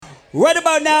Right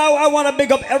about now, I want to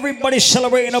big up everybody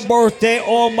celebrating a birthday.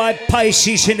 All my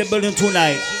Pisces in the building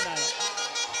tonight.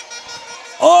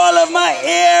 All of my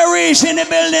Aries in the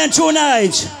building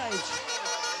tonight.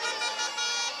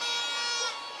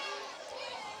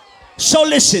 So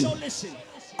listen,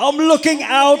 I'm looking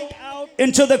out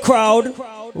into the crowd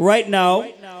right now,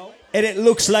 and it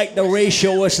looks like the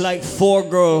ratio is like 4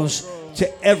 girls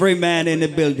to every man in the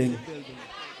building.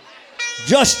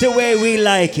 Just the way we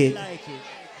like it.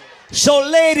 So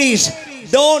ladies,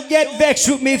 don't get vexed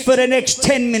with me for the next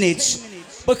 10 minutes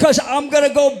because I'm going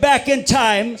to go back in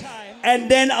time and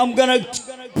then I'm going to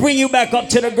bring you back up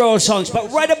to the girl songs.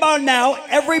 But right about now,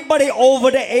 everybody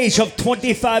over the age of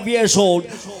 25 years old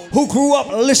who grew up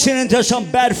listening to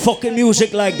some bad fucking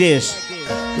music like this.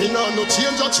 Me nah no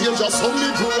change, some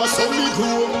me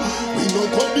grow. We no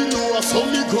come below, some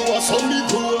me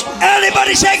grow.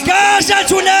 Everybody say Gaza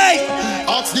tonight!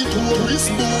 Ask the tourist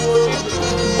boy.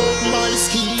 My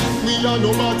ski, we are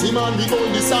no party man, we go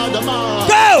this other man.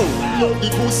 Go! Love the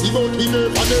pussy, but we never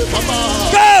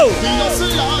man. Go! We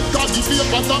hustle hard, got the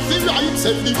papers of the right,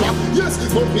 send the crack. Yes,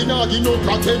 but we nah give no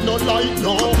pretend, no light,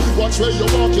 no. Watch where you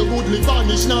walk, your goodly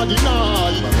vanish, not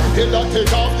deny. Head that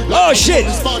take off, oh shit!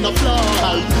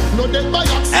 No dead by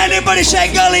accident. Anybody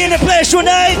say gully in the place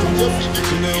tonight?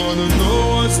 They wanna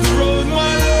know what's the road,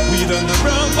 man. Weed on the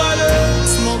brown bottle,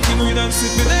 smoking weed and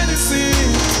sipping anything.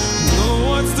 Know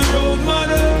what's the road, man?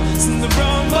 It's in the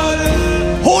brown bottle.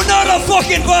 Who know the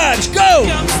fucking vibes? Go!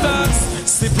 Youngsters,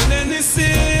 sipping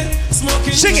anything,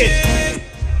 smoking sing it.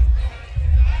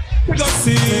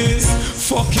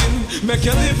 Fucking make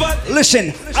you live at.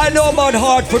 Listen, I know about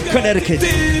Hartford, Connecticut.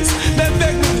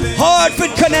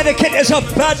 Hartford, Connecticut is a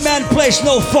bad man place,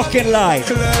 no fucking lie.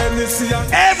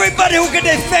 Everybody who can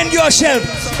defend yourself,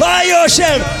 by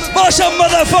yourself, bust a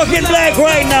motherfucking black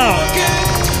right now.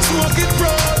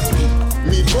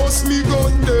 Me bust me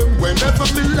gun them whenever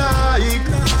me like.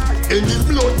 Any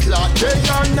blood clot day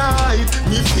or night.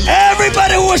 Me feel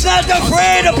everybody who is not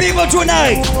afraid of people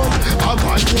tonight. I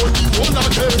might only one of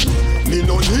them. Me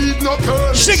no need no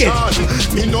person. Sing it.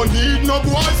 Me no need no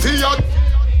boy for ya.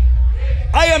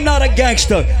 I am not a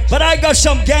gangster, but I got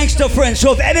some gangster friends.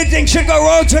 So if anything should go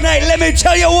wrong tonight, let me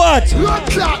tell you what. Blood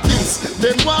clot this.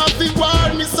 Them want to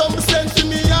warn me some sense in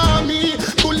me army.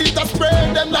 Bullet a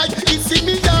spray them like it's in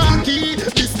me Yankee.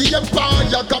 This the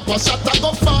empire, got a shot I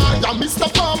go fire. Mr.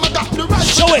 Farmer got the right.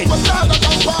 Show it.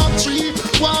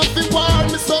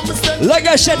 Like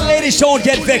I said, ladies, don't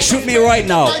get vexed with me right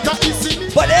now.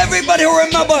 But everybody who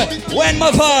remember when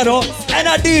Mavado and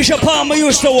Adisha Palmer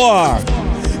used to war.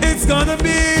 It's gonna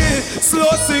be slow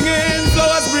singing,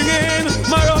 flowers bringing,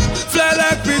 Mara fly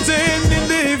like pigeon in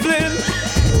the evening.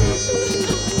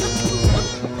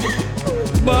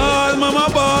 Ball, mama,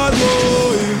 ball,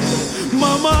 boy.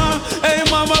 Mama, hey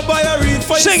mama, buy a read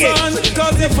for sing your son. It.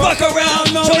 Cause you fuck around,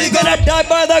 so you're gonna die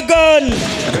by the gun.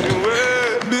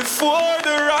 Anyway, before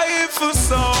the rifle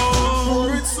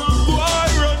sound, boy,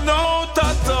 run out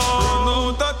of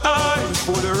time.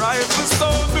 Before the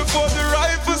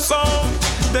rifle sound,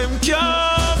 them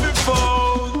can't be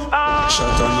found.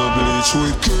 Shot on the bleach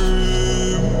with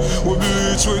cream. We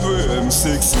bleach with M16.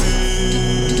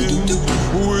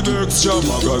 With extra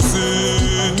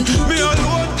magazine. Me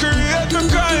alone create the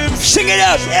crime. Sing it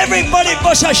out, everybody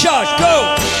bust a shot,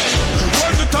 go.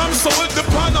 When the time so with the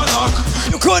pan and knock.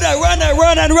 You could have run.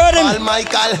 All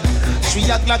Michael, 3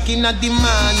 o'clock in the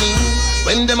morning.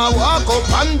 When them a walk up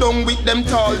and down with them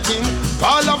tall thing.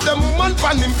 All of them woman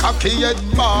pan him cocky head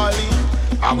bally.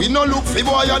 And we no look for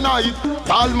boy a night.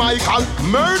 Paul Michael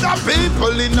murder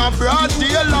people in a broad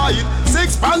daylight.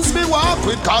 6 pants me walk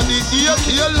with call the AK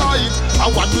light.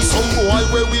 I want to some boy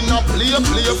where we not play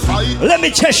fight. Let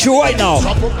me test you right now.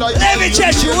 Let me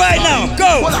test you right now.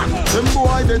 Go. Them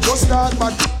boy they just start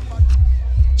but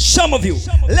some of you,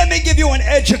 let me give you an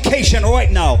education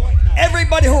right now.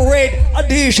 Everybody who read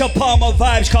Adisha Palmer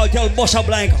Vibes Cartel Bossa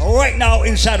Blank right now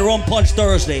inside Rum Punch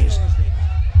Thursdays.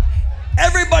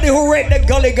 Everybody who read the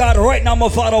Gully God right now,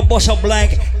 Mavado Bossa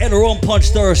Blank and Rum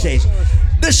Punch Thursdays.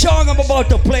 The song I'm about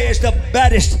to play is the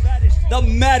baddest, the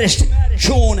maddest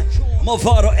tune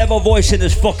Mavado ever voiced in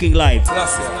his fucking life.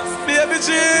 Baby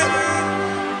G,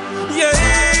 yeah.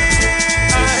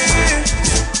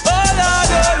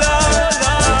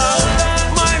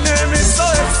 My name is so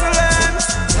excellent.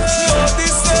 Lord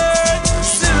this earth,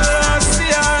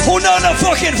 still who know the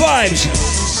fucking vibes?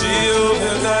 She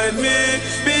will guide me,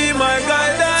 be my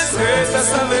guidance, greater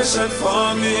salvation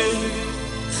for me.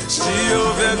 She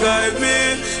will guide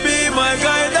me, be my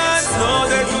guidance, no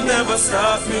they could never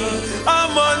stop me.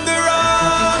 I'm on the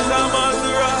rock,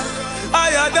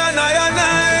 higher than I.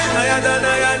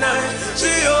 She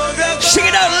will guide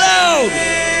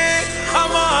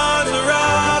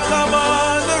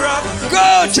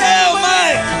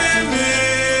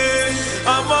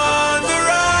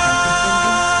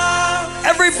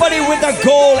the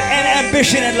goal and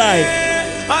ambition in life.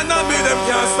 And I made them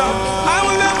can't stop. I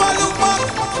will never look back.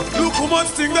 Look how much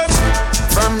thing them.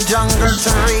 From jungle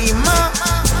to Rima,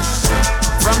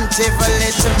 from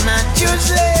Tivoli to Matthews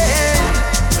Lane.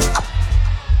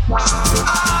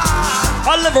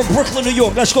 I live in Brooklyn, New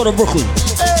York. Let's go to Brooklyn.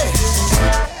 Hey.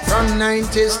 From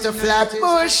 90s to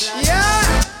Flatbush,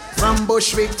 yeah. From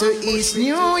Bushwick to East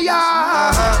New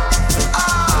York.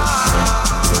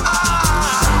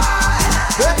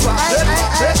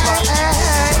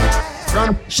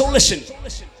 So listen,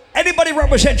 anybody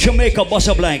represent Jamaica,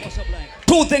 Busta Blank?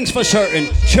 Two things for certain.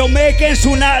 Jamaicans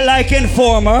do not like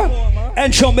Informer,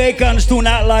 and Jamaicans do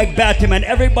not like Batman.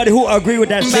 Everybody who agree with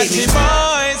that statement.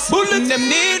 Bullet them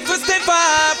need to stay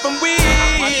far from we.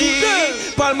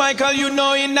 Paul Michael, you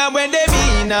know in when they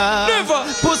mean never.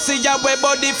 Pussy ya way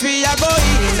body free ya go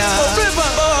in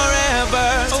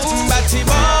forever. Batty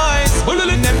boys,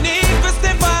 bullet them need to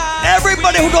stay far.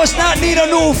 Everybody who does not need a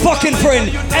new fucking friend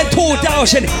at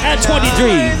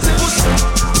 2023.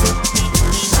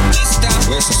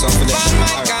 Where's the song for that?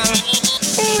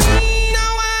 No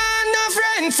one, no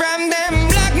friend from them.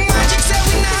 Black magic say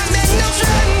we not make no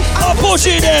friend. I'm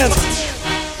pushing them.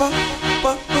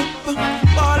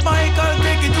 Paul Michael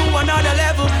take it to another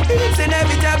level. It's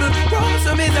inevitable. Rose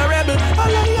is a rebel.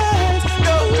 All I yes,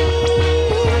 no.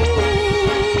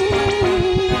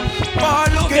 Paul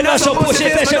looking at so push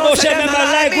it, go send them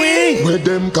like we. Where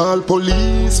them call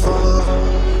police for?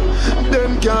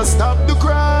 Them can't stop the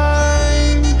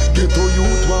crime. Get to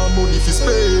youth want money for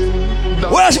spend.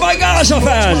 Where's my Gaza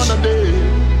fans?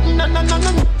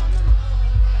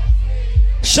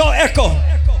 So Echo,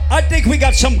 I think we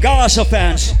got some Gaza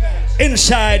fans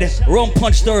inside Rum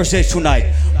Punch Thursdays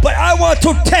tonight. But I want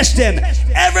to test them.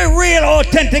 Every real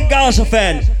authentic Gaza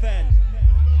fan.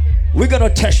 We're gonna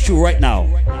test you right now.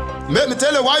 Let me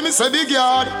tell you why me say big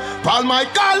yard. Paul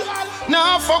Michael,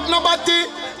 nah fuck nobody.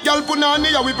 Y'all put on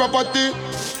here with property.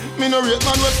 Me no rate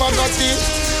man with forgotti.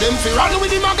 Them fi run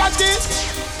with the magatti.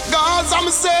 Gaza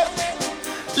me say,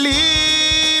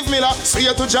 leave me la.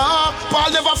 Swear to Jah,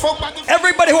 Paul never fuck back.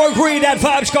 Everybody who agree that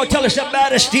Vibes go tell us the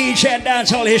baddest DJ and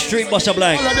dancehall history, Busta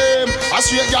Blank. All of them, I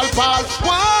swear y'all Paul.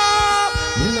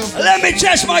 Let me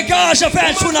test my Gaza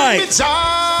fans tonight.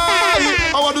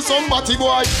 I want to somebody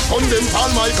boy on them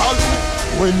Paul Michael.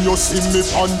 When you see me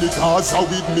on the Gaza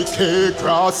with me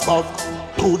K-Cross back,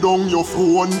 put down your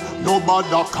phone, nobody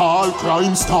call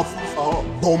crime stop.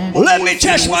 Let me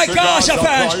test my Gaza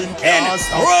fans in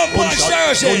Rum Punch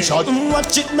Thursdays.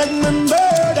 Watch it make me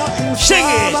murder. Sing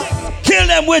it, kill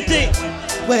them with it.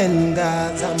 When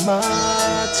Gaza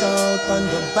march out on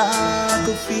the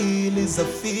battlefield is a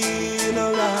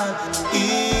funeral.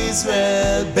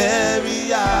 Israel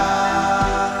burial.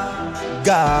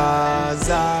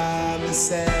 Gaza, me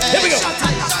say. Here we go.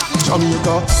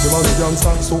 Jamaica, them a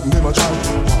gangsta, something them a try.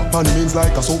 Pan means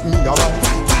like a something me a buy.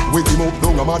 Wake him up,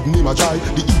 down a mad name a try.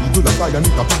 The eagle a fly and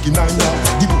it a picking nine ya.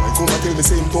 The boy come a tell me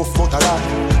same tough but a lie.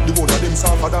 The one of them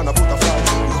suffer than a butterfly.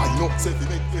 Line up, say fi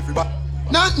make everybody.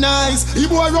 Not nice, the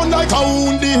boy run like a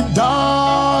wounded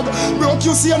dog. Broke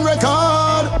you see on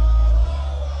record.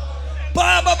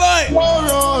 Bye bye bye.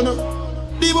 Run.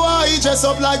 The boy dress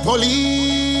up like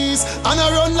police and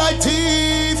I run like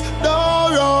thief.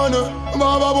 Don't run,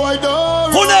 Baba boy,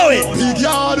 don't run. Who know it? Big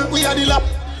yard, we are the lap.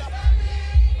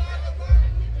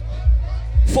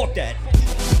 Fuck that.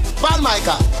 Paul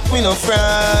Michael, we no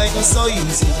frightened so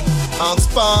easy.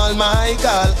 Ask Paul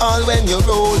Michael, all when you're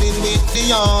rolling with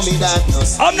the army that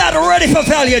knows. I'm not ready for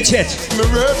Valiant yet. Me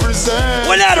represent.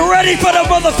 We're not ready for the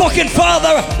motherfucking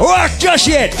Father Rock just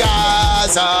yet.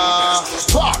 Gaza.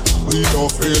 Fuck. We no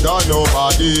afraid of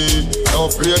nobody. No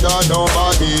afraid of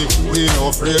nobody. We no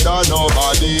afraid of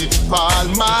nobody. Paul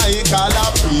Michael a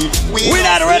free. We're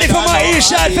not ready for my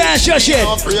Eastside fans just yet.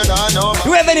 No afraid of nobody.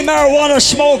 Do we have any marijuana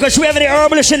smokers? Do we have any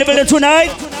herbalists in the building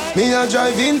tonight? Me a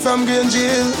drive in from Green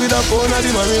Jail with a pound of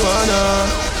the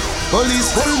marijuana.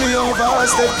 Police pull me over,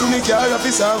 step to me car,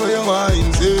 officer where you want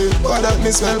say, what that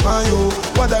me smell by you?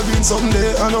 What that green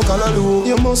someday I no color do?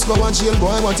 You must go and jail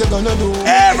boy, what you gonna do?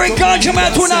 Every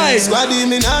countryman tonight. Squaddy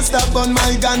me not stop on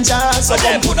my ganja, so But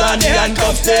then put on the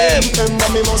handcuff them. Remember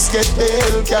me must get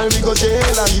bail, carry go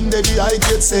jail, and in the I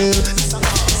get sale.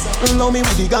 Know me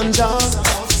with the ganja.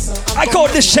 I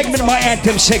call this segment my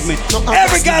anthem segment.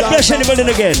 Every God bless in the building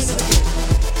again.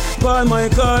 Paul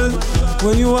Michael,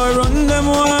 when you are run them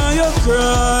why you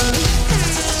cry.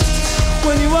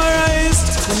 When you are rise,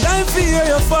 and I fear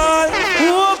you fall.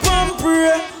 Hope and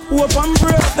pray, hope and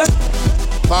pray.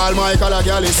 Paul Michael a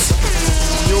gallis,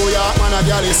 New York man a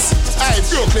gallis. Hey,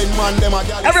 Brooklyn man them a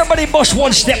gallis. Everybody bust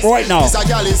one step right now. It's a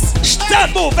gallis.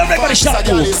 Start move, everybody start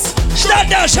move. Start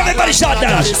dance, everybody start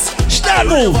dance. Start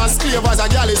move. 1, 2.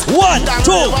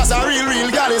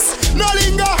 No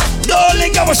linger. No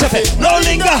linger, what's up? No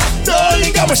linger. No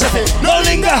linger, what's up? No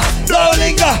linger. No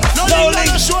linger. No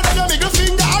linger. Show them your middle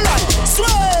finger, alright.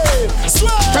 Sway.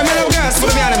 Come here, girls,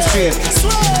 put me on them straight.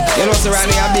 You know, so right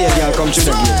now, be a girl come to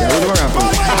the gate. What do you want from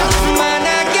me?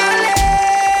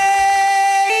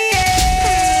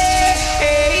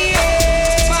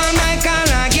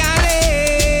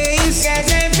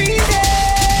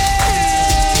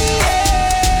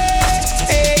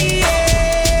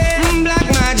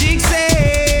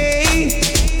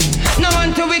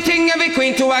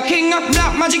 To a king of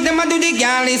black magic, them a do the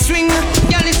galley swing.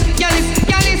 Galley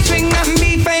swing.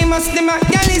 Be famous, them a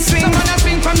galley swing. Some wanna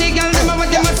swing from the gal, them a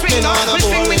what them a swing. We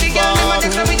swing with the gal, them a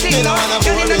just how we think. Me no want a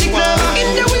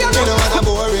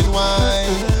boring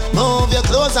wine. Move your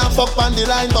clothes and fuck on the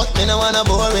line, but me no want a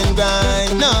boring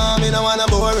grind. No, me no want a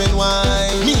boring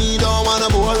wine. Me don't want a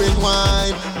boring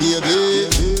wine, baby.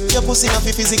 Your pussy not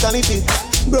fi physically fit.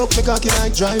 Broke me cocky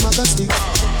like dry maca stick.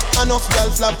 Enough girl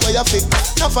flap where you fit.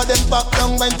 Enough of them pop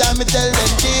down when time me tell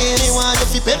them Genie want you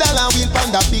fi pedal and wheel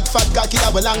pan that big fat cocky that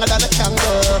way longer than a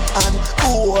kangaroo. And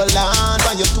hold on,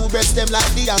 when your two breasts them like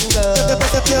the angle.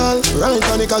 Girl, ride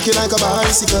on the cocky like a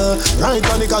bicycle. Ride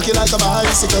on the cocky like a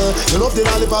bicycle. You love the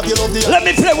lollipop, you love the... Let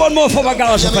me play one more for my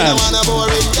girls and fans.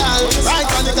 Ride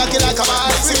on the cocky like a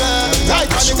bicycle. Ride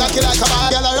on the cocky like a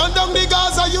bicycle. Girl, I run down the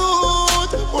Gaza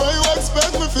youth. What you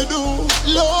expect me to do?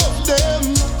 Love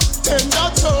them. Tender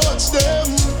touch them.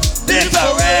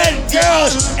 Different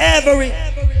girls every.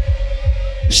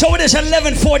 So it is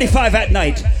 11:45 at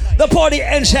night. The party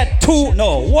ends at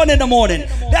 1 in the morning.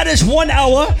 That is 1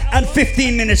 hour and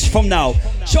 15 minutes from now.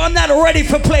 So I'm not ready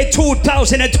for play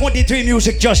 2023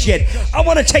 music just yet. I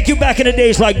want to take you back in the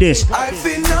days like this. I've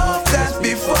been off that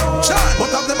before,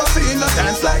 but I've never seen a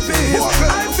dance like this.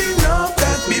 I've been off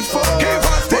that before,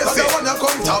 but I don't wanna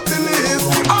come top the list.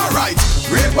 Alright,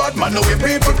 great bad man, no way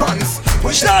people pants.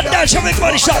 Start dance,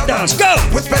 everybody start dance, go!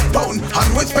 We spend pound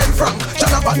and we spend franc.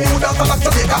 Jonathan New Dance and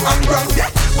Jamaica and Grand. Yeah,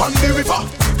 on the river,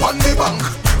 on the bank.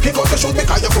 He got to shoot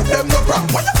because you put them no cramp.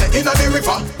 What you say in the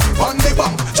river, on the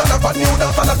bank. Jonathan New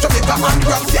Dance and Jamaica and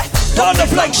Grand. Yeah, down the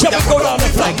flank, shall we go down the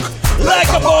flank?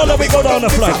 Like a baller, we go down the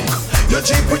flank. You're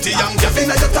cheap, pretty young, you're in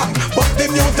your tank. But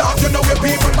them new talk, you know where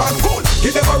people are cool.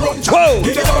 Give them a run, whoa,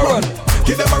 give them a run.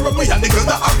 Give them a run, we and the girls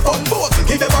that have fun. Both,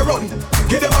 give them a run,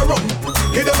 give them a run.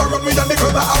 Give them a run, we and the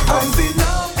girls that have fun.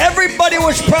 Everybody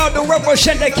was proud to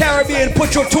represent the Caribbean.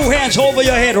 Put your two hands over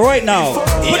your head right now.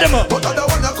 Put them up. But I don't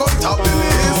wanna come top the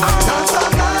list. Dance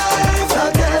alive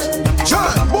again.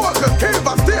 John, Walker, Cave,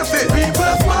 and Stacy.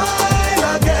 People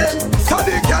smile again.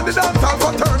 Sadiq and the dance and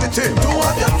fraternity. Do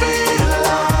what you feel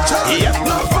like. Yeah.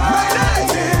 My name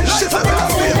is She's a bit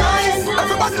of feel.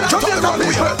 Everybody like Jamaican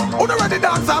people. Who don't ready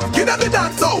dance up? Give them the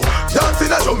dance out.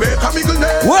 Dancing at Jamaica, Miguel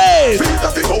name. Wave. Feel the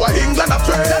people of England are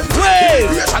trained. Wave.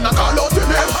 Creation and call out your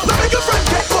name. Now make your friend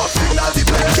take off. Signal the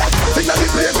plane. Signal the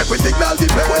plane, make we signal the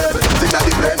plane. Signal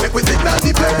the plane, make we signal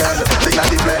the plane. Signal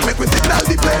the plane, make we signal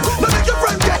the plane. Now make your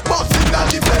friend get boss. Signal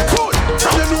the plane. Good.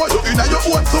 From you know you in your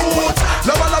own suit.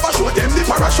 Lava show them the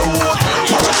parachute.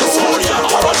 Parachute.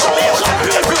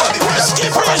 Everybody wears the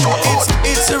parachute.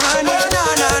 It's a run, na.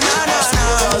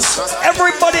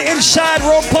 Everybody inside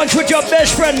Rum Punch with your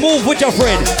best friend. Move with your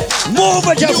friend. Move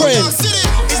with your friend.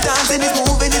 It's dancing, it's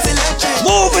moving, it's electric.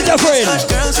 Move with your friend.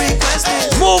 Girls request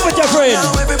it. Move with your friend.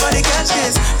 Now everybody catch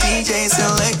this. DJ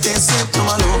select this. Skip to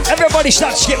my loop. Everybody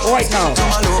start skip right now.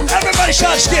 Everybody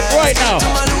start skip right now.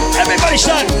 Everybody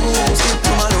start. Skip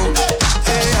to my loop.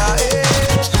 Hey.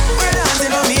 We're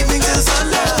dancing from evening till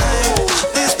sunlight.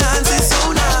 This dance is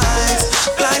so nice.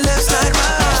 Glide left, slide right.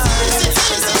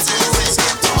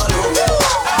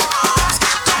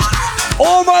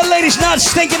 All my ladies not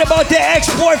thinking about their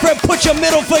ex-boyfriend, put your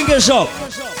middle fingers up.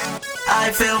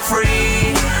 I feel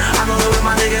free. I'm over with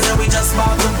my niggas and we just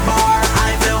bought the bar.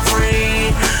 I feel free.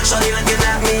 Shorty looking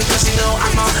at me cause she know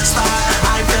I'm a star.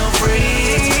 I feel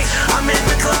free. I'm in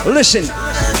the club. Listen,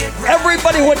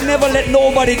 everybody would never let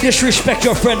nobody disrespect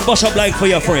your friend. Bust up like for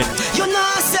your friend. You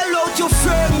not sell out your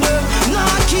friend,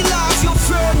 not kill off your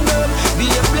friend. Be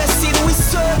a blessing with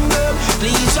son.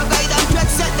 Please your guide and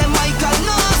protect them, Michael.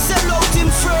 Not sell out him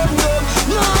friend.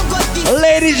 No, got this.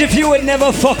 Ladies, if you would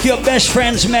never fuck your best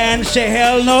friend's man, say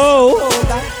hell no.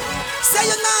 Say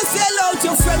you not sell out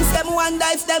your friends, them wonder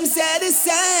if them say the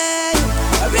same.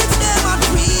 If them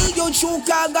agree, you true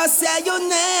can't say your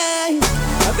name.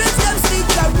 If them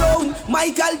stick around,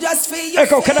 Michael just feel you.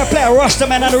 Echo, can I play a Rasta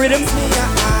man on the rhythm?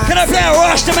 Can I play a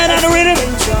Rasta man on the rhythm?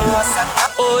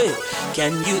 Oi,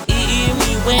 can you hear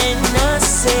me when I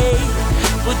say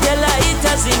put your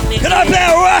lighters in the Can I play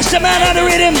a Rasta man on the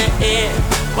rhythm?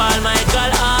 Paul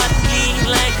Michael heart beat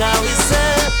like how we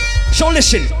say. So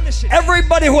listen,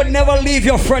 everybody who would never leave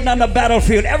your friend on the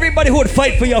battlefield, everybody who would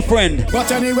fight for your friend.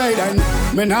 But anyway then,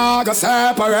 me nah go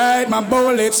separate my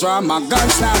bullets from my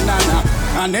guns, nah, nah, nah.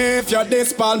 And if you're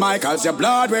this Paul Michaels, your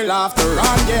blood will have to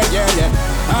run, yeah, yeah, yeah.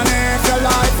 And if your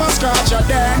life was scratch,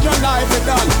 then your life is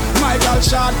done. Michael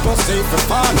shot pussy for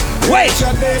fun. Wait! If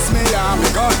you diss me, I'm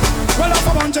gun. Well, if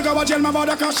I want to go to jail, my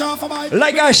brother cash off a bike.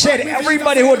 Like I said,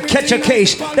 everybody who would catch a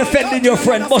case defending your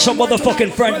friend, bust a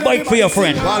motherfucking friend, fight for your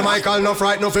friend. Paul Michael no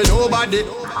fright no for nobody,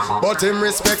 but him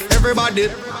respect everybody.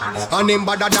 And him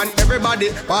better than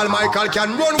everybody. Paul Michael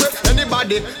can run with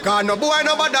anybody. Cause no boy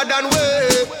no better than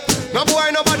we. No boy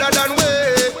no better than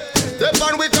we. Step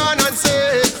on we can and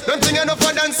say don't think enough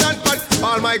for dance and pan.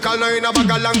 Paul Michael no in a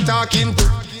bag of long talking.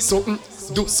 Something,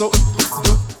 do something,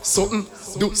 do something,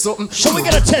 do something. So we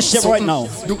gotta test it right now.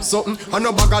 Do something, and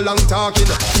no bag of long talking.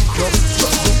 Do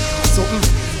something.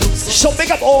 So big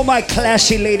up all my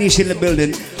classy ladies in the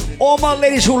building. All my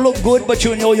ladies who look good, but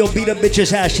you know you'll beat a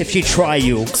bitch's ass if she try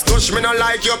you. Touch me no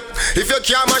like you. If you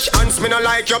can't mash hands, me no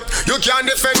like you. You can't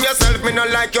defend yourself, me no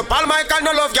like you. Paul Michael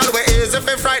no love girl, we easy if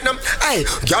you frighten them. Hey,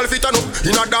 girl fit on up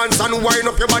in a dance and wind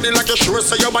up your body like a sure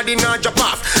so your body not drop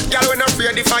off. Girl we not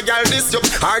afraid if a girl diss you,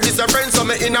 or diss a friend so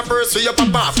me in a purse for you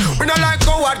pop off. We no like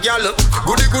coward girl,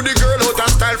 goody girl out of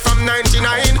style from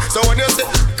 99. So when you say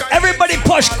everybody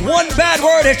push one bad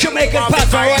word at Jamaican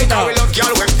pattern right now.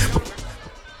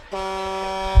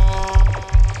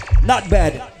 Not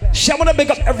bad. See, I want to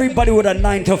big up everybody with a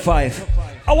 9 to 5.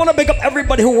 I want to big up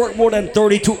everybody who work more than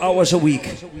 32 hours a week.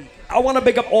 I want to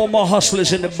big up all my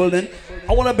hustlers in the building.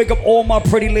 I want to big up all my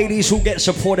pretty ladies who get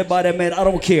supported by their men. I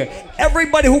don't care.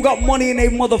 Everybody who got money in their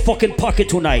motherfucking pocket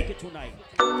tonight.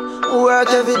 Work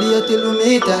every day till we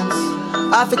meet ends.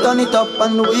 I fi turn it up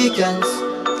on the weekends.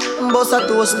 Boss a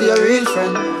toast to your real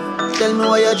friend. Tell me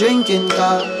what you're drinking,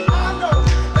 car.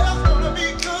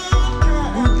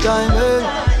 Good time,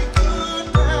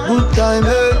 eh? Good time,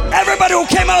 eh? Everybody who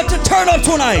came out to turn up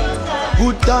tonight.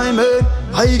 Good time, eh?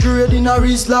 High grade in a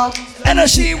Rizla.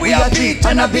 Energy we are beat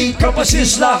and a beat proper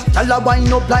sizzler. Tell her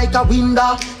wind up like a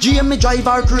window. GM drive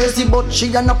her crazy but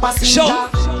she a no passenger. So,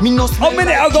 a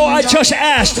minute ago I just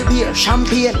asked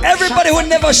everybody who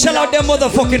never sell out their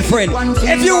motherfucking friend.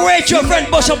 If you rate your friend,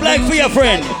 bust a blank for your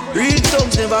friend. Real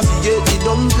thugs never forget the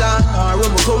dumb plan or where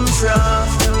we come from,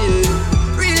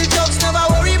 yeah. Real thugs never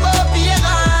worry about being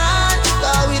on.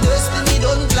 Cause we destiny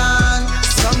don't plan.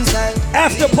 Sometimes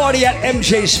after party at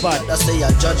MJ's spot. I say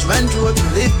a judgment road to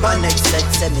live by next sex.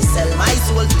 Say me sell my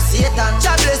soul to Satan.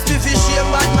 God bless me for shame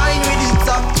bad mind with it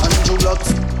up. Andrew Lux,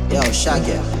 yo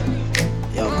Shaggy,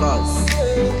 yo Cuz,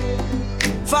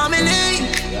 family.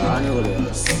 Yo I know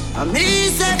this. And me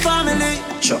say family.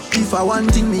 Sure. If I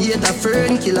want thing me hate a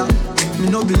fern killer. Me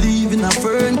no believe in a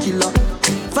fern killer.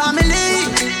 Family.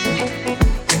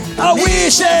 I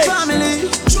wish it. Family.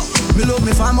 Me love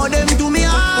me family, them to me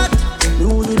heart.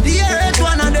 No, the earth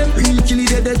one of them. Real kill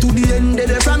it dead to the end,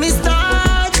 dead from me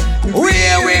start.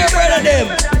 Real brother them.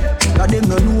 Cause them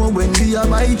no know when we are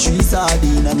buy 3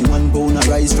 sardine and 1 pound of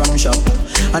rice from shop.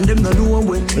 And them no know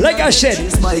when. Like I said,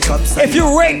 if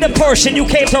you rate the person you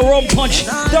came to Rum Punch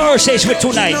Thursdays with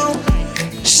tonight,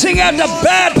 sing out the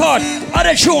bad part of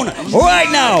the tune right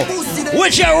now.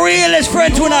 With your realest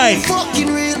friend tonight. Fucking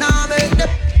real now, make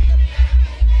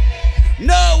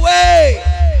no way.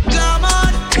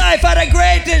 Life are the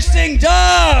greatest thing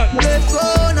done. Left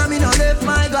go, now me no left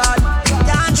my God.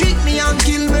 Can't trick me and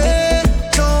kill me.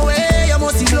 No way, you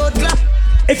must see blood clot.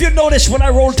 If you notice, when I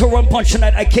rolled to Rum Punch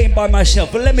tonight, I came by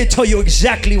myself. But let me tell you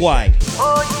exactly why.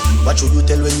 What should you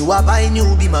tell when you are buying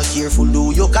you? Be more careful,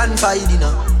 though you can't find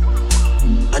dinner.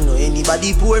 I know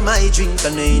anybody pour my drink, I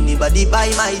know anybody buy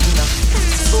my dinner.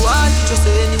 So what? Just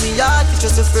an enemy,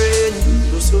 just a friend,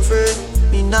 just a friend.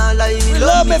 Me nah lie, me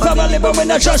love me family, but me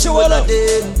not trust you all of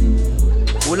them.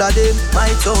 All of them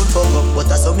might sound fuck up, but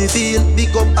that's how me feel.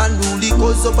 Big up and rule the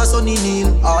cause up a sunny kneel.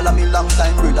 All of me long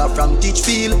time brother from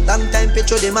Teachfield. Long time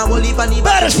picture them a whole heap and the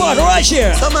baddest part right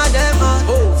here. Some of them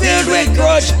are filled with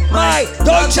grudge. My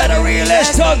dogs are the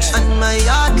realest dogs. And my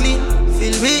heart clean,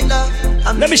 filled with love.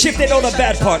 Let me see if they know the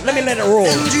bad part. Let me let it roll.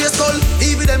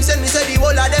 Even them send me say the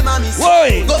whole of them a miss.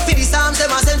 Why? Go for the Psalms, them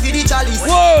a send for the chalice.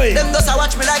 Why? Them just a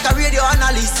watch me like a radio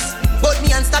analyst. But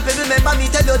me and stop it, remember me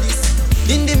tell you this.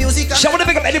 In the music so I want to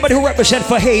pick up anybody who represent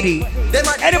for Haiti.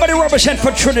 Anybody who represent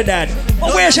for Trinidad.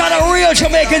 But where's all the real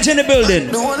Jamaicans in the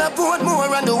building? The one I put more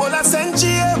and the one I St.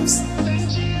 James.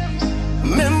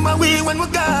 Remember we when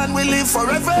we're gone, we live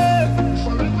forever.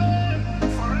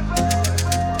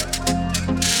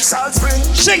 Salt Spring.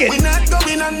 Sing it. We not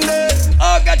going under.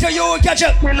 Oh, gotcha, you,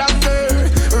 gotcha. We longer.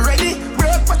 Ready,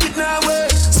 break pocket now, way.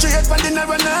 Straight for the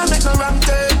narrow now, make no ram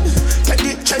turn. Get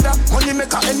the cheddar, money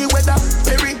maker any weather.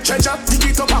 Perry, treasure,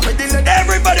 dig it up with the leather.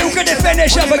 Everybody who can defend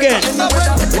this up again. What you know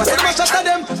about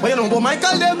them? What you know about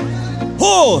Michael them?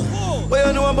 Who? What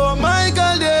you know about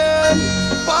Michael them?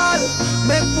 Paul,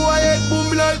 make boy head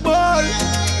boom like ball.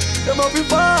 Them up in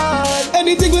ball.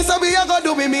 Anything we say we a go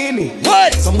do we mean it.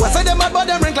 What? Some boys say them bad but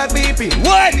them rank like BP.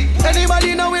 What?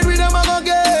 Anybody know it with them a go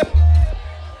get.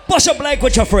 Bust up like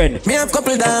with your friend. Me have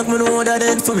couple dog, me know that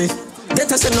dead for me.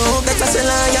 Get us a no, get us a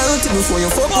loyalty before you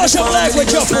fuck Bust up like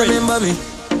with your friend. Remember me.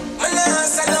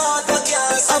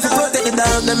 I have to protect the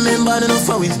dog, them member enough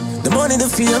for it. The money, the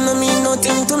fame, no mean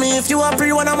nothing to me. If you are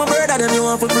free, one I'm a brother, then you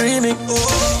want to free me.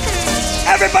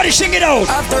 Everybody sing it out.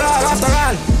 After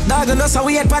all, dog and us a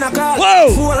wait pan a call.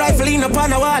 Whoa. 4 rifle in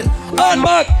upon a wall. On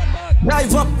back.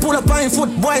 Drive up, pull up on foot,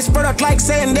 boys spread out like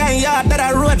saying damn yard that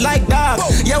I rode like dog.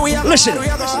 Yeah, we are. Listen,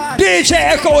 DJ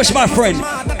Echo is my friend.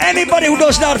 Anybody who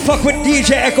does not fuck with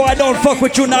DJ Echo, I don't fuck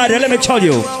with you neither. Let me tell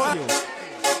you.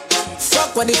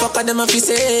 Fuck what the fuck are them if you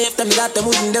say. If them got them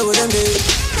wouldn't do with them day.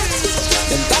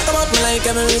 Them talk about me like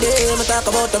every day. Me talk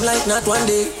about them like not one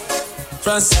day.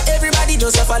 France, everybody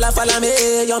just a follow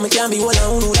me. Yo, me can't be one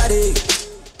on who that day.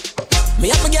 Me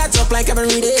have to get up like every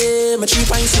day. My 3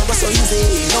 pints never so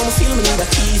easy. Now me feel me need a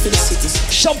key for the city.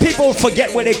 Some people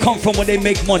forget where they come from when they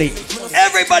make money.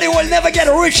 Everybody will never get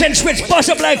rich and switch. Bust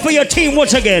up like for your team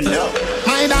once again.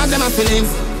 My dog them a feelings.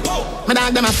 My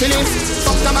dog them a feelings.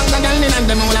 Fuck the bank the girl in and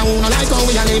them all a who no like how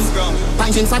we a live.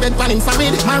 Pinting for bed, panning for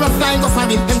bed. My rough guy go for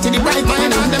it. Empty the bright. My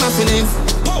dog them a feelings.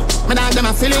 My dog them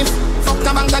a feelings. Fuck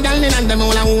the bank the girl in and them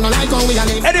all a who no like how we a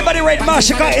live. Anybody rate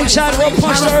Massacre inside Rum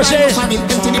Punch Thursdays?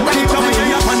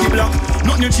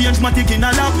 Nothing change my tick in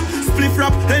a lap. Split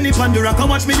rap, any pan the rock. I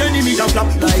watch me enemy a flap.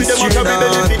 Pussy them out of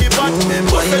rebellion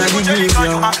for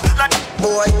the bad.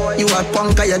 Boy, you a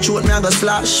punk, I shoot me a go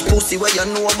splash. Pussy where you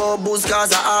know about booze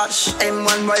cause I arch.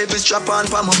 M1 rifle strap on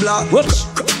for my block.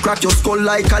 Crack your skull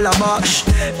like calabash.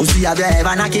 Pussy, have you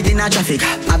ever knocked it in a traffic?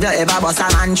 Have you ever bust a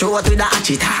man throat with a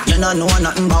hatchet? You don't know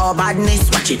nothing about badness,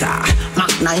 watch it.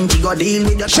 Mac 90 go deal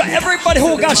with the. So everybody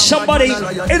who got somebody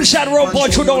inside Rum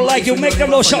Punch who don't like you, make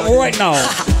them know something right now.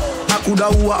 I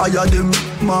coulda wire them.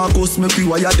 Marcus make we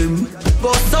wire them.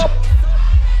 Go stop.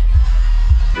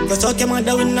 Cause I came out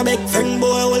there with a big friend boy,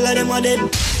 all of them are dead.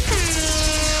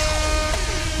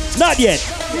 Not yet.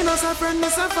 Me no say friend, me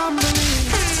say family.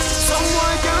 Some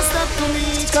boy can't step to me.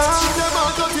 Cause them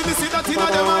out dirty, me see that in a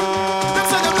them eye. Them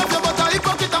say them love you but I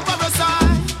hypocrite and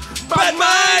parasite. Bad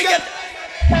man get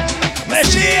me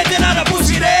see it in a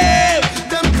pussy them.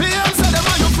 Them claims say them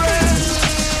are your friends.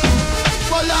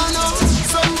 But I know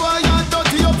some boy can't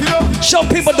dirty up here. Some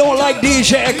people don't like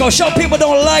DJ Echo. Some people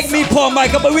don't like me, Paul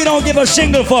Michael, but we don't give a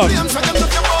single fuck.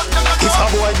 If a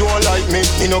boy don't like me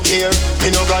no care. Me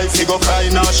no guy fi go cry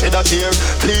nor shed a tear.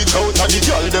 Bleach out a the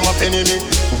girl them a penny me.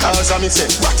 Cause a me say,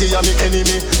 Ratty a me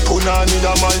enemy. Punani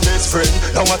a my best friend.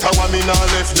 No matter what me nah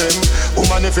left them.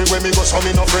 Woman everywhere me go so me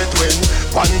no fret when.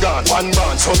 One gun, one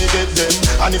band, so me get them.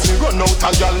 And if me run out a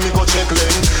girl me go check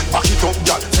them. Back it up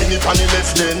girl, fling it on the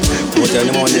left then. What tell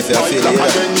the man if you feel it?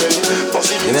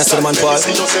 You mean the man Paul?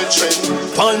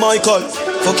 Paul Michael,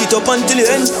 fuck it up until the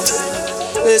end.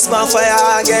 Place my fire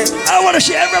again. I wanna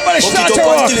see everybody start to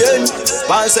rock.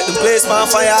 Paul set the place my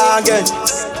fire again.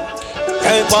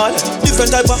 Hey Paul,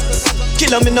 different type of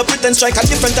killer, me no pretend strike. A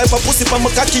different type of pussy from my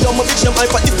cocky, on my bitch them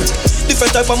hyper different.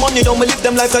 Different type of money, don't me live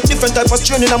them life. A different type of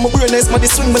straining, on my brain is my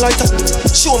swing me lighter.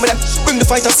 Show me them, bring the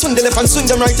fighter, swing the left and swing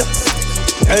them right.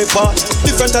 Hey Paul,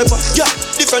 different type of, yeah,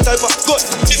 different type of, good,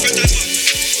 different type of.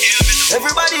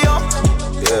 Everybody up,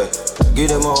 yeah, give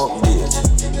them a update.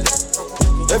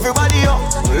 Everybody up,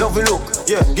 love you look,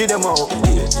 yeah, give them a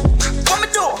update. Come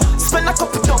door, spend a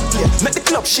couple down here, make the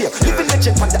club shake. Living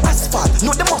legend on the asphalt,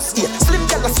 know the must here. Slim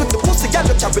gal swim the pussy, gal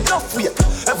carry enough weight.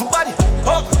 Everybody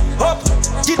up,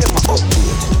 give them a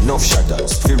update. Enough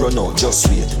shatters, fi run out, just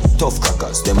wait. Tough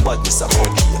crackers, them badness a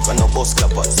gun cake. And no bus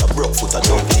clappers, a broke foot a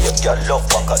don't tape. Gal love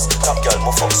packers, top gal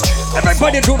mo fuck straight.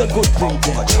 Everybody do the good thing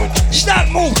then.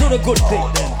 Start move to the good thing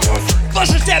then.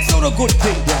 Bust a step do the good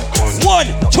thing then. 1,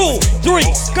 2, 3,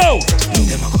 go.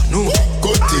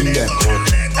 Good thing then.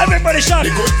 Everybody start.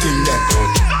 The good thing then.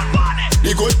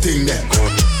 The good thing then.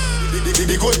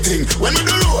 The good thing. When we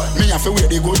do road, me have to wear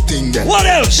the good thing then. What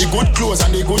else? The good clothes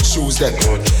and the good shoes then.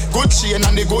 good chain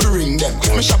and the good ring them.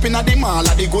 Me shopping at the mall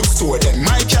at the good store them.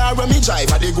 My car when me drive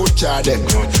at the good car them.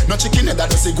 No chicken head that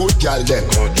does a good girl them.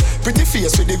 Pretty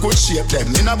face with the good shape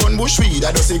them. In a bun bush weed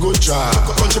that does a good job.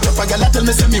 Country pepper girl tell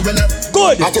me say me well up.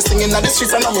 Good. I just singing at the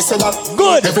streets and I me say that.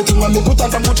 Good. Everything when me put on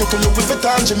from Gucci to Louis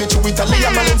Vuitton, Jimmy to Italy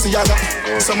and Balenciaga.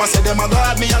 Some say them a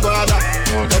god, me a god.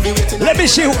 Let me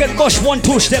see who can bust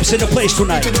 1-2 steps in the place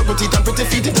tonight.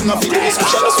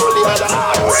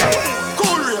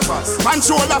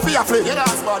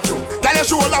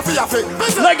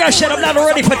 Like I said, I'm not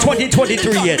ready for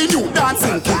 2023 yet. I'm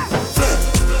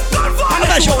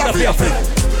not showing up here flip.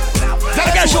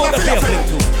 I got showing up here flip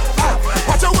too.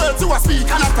 Watch your words to a speak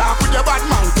and attack with your bad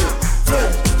mouth.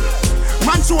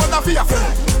 Man show up here flip.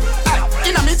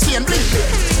 In a me chain blink.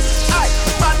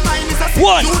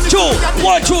 1, 2,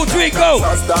 1, 2, 3, go.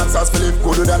 Dancers Philip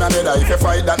gooder than another. If you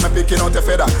fight that, me picking out a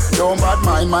feather. Don't bad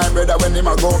mind my brother when him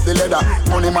a go up the ladder.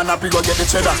 Money man happy go get the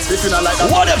cheddar. If you not like that.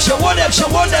 What them show, what them show,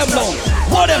 what them down.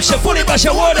 What them show, fully bash,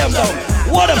 what them down.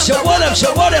 What them show, what them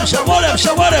show, what them show, what them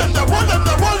show, what them.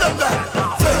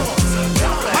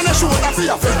 And I show that for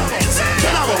your friend.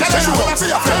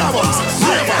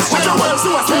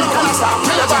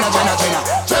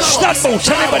 Start bones,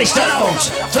 everybody start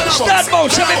bones. Start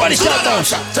bones, everybody start bones.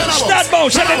 Start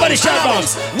bones, everybody start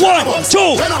bones. 1,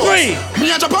 2, 3.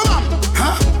 Me a jump on,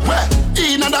 huh? Where?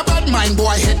 In and a bad mind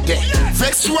boy head there.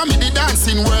 Vex you me the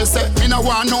dancing world say. Me no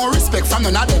want no respect from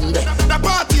none of them there. The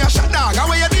party a shot dog,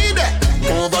 how you did there?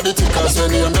 Over the tickers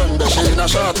when you done there. She in a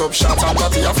shot up shot and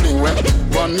party a fling well.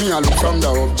 One me a look from the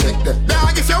object there.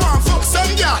 Dog if you want fuck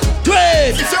some girl,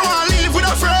 Dwayne. If you want live with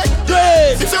a friend,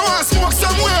 Dwayne. If you want smoke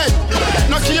some way,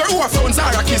 no care who a phones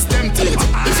are a kiss them teeth.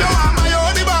 If you want my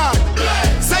own the bar,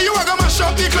 say you a go mash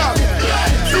up the club.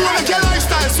 You want make your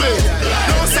lifestyle sweet.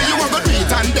 Don't say you a go do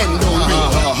it and then don't do it.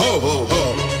 Ho ho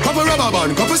ho. Couple rubber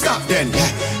band, couple stop then.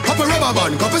 Couple rubber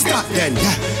band, couple stop then.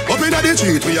 Up inna the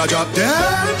street we a drop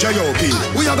dead. J.O.P.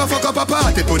 We a go fuck up a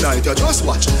party tonight. You just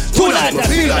watch. Tonight I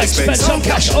feel like spend some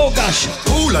cash. Oh gosh.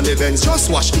 Cool on the Benz, just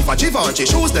watch. If a Givenchy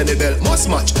shoes, then the belt must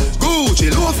match.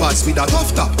 Gucci loafers with a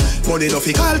tough top. Money no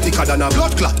fi call thicker than a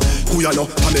blood clot. Who ya know?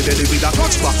 I'm a belly with a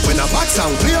clutch back. When a bad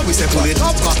sound clear, we say pull it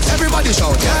up back. Everybody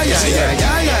shout yeah yeah yeah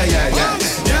yeah yeah yeah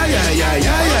yeah yeah yeah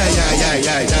yeah yeah yeah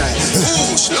yeah yeah.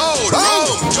 Push loud,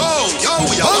 round, Joe, yo,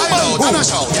 we are wild out and a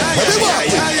shout yeah yeah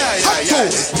yeah yeah yeah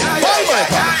yeah.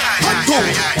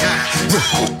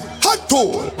 Hot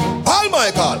tool, all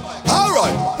Michael,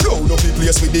 alright. Round up the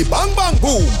place with the bang bang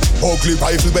boom. Ugly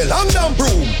rifle well and damn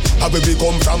broom. And we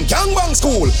come from gangbang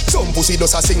school. Some pussy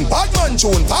does a sing Batman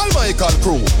tune. Paul Michael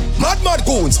crew, mad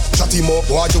goons. Shut him up,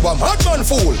 boy, you a madman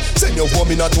fool. Send your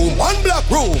home in a tomb, one black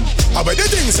room. And when the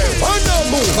thing say, one now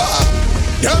move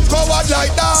them coward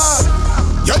like that.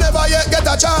 You never yet get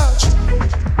a charge.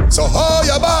 So how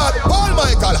you bad? Paul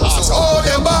Michael has all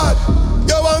them bad.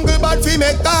 You angry bad fi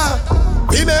make that.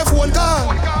 Fi make phone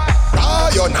call.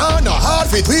 You no hard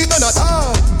fit we none at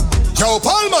all. Yo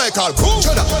Paul Michael crew.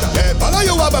 Banga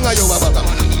you a banga you a banga.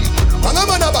 Banga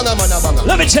mana banga mana banga.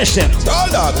 Let me test them. All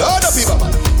dog, Lord of people.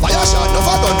 Fire shot no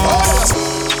for done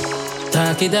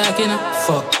fire. Darky no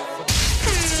fuck.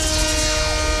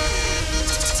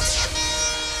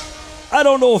 I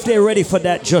don't know if they're ready for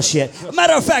that just yet.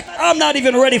 Matter of fact, I'm not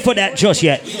even ready for that just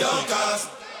yet.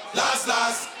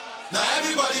 Last. Now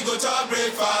everybody go to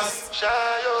breakfast.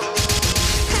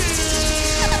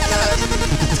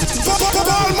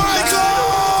 Paul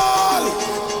Michael.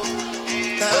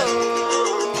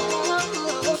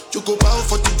 You go bow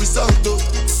for the result, though.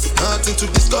 Nothing to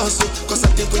discuss, cause I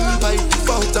think when you buy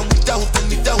default and without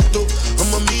any doubt, though.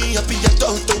 I'm a me happy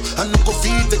adult, though. I no go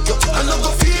feed the girl,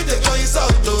 it's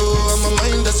out, though. I'm a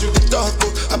mind that's really dark,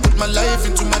 oh. I put my life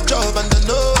into my job and I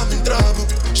know I'm in trouble.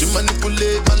 She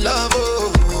manipulate my love,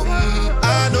 oh.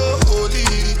 I know holy,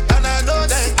 and I know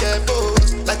that careful.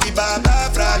 Like the Baba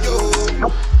Frayo.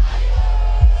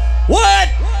 What?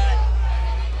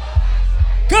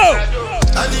 Go!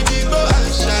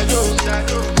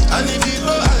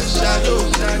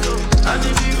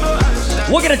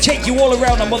 We're gonna take you all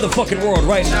around the motherfucking world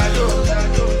right now.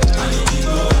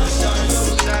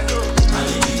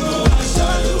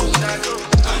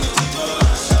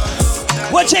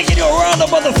 We're taking you around the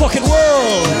motherfucking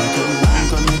world.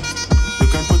 You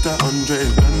can put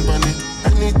 100 grand on it.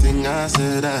 Anything I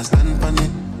said, I stand on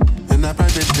it. In a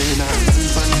private plane, I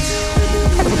stand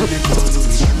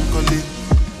on it.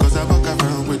 Cause I walk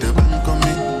around with a bank on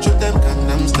me. Shoot them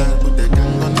Gangnam style, put the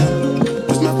gang on them.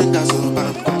 Use my fingers up and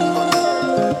bang on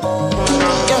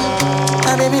them.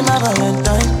 Yeah, baby, my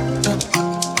Valentine.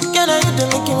 Can I hit the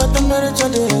Mickey with the marriage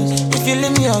on the If you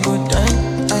leave me a good time,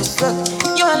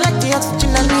 You are like the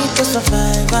oxygen I need to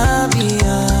survive, I'll be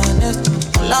honest.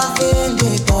 Loving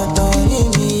the thought of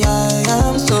me, I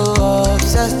am so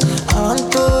obsessed. I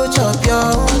want to chop your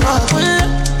own.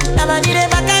 Never need a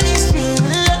back and it's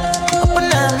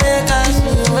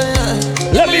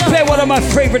Let me play one of my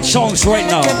favorite songs right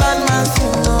now.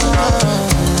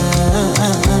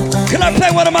 Can I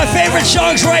play one of my favorite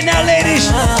songs right now, ladies?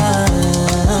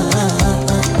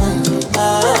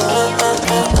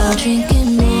 I'm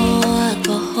drinking more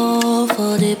alcohol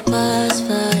for the past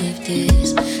 5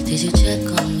 days. Did you check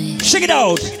on me? Check it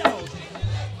out.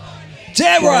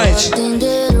 Damn right. In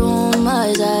the room,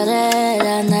 eyes are red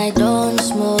and I don't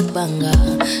smoke banga.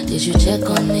 Did you check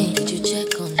on me? Did you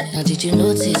check on me? Now did you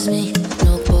notice me?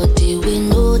 Nobody will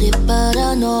know the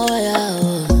paranoia.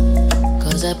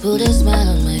 Cause I put a smile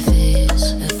on my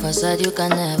face. A facade you can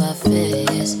never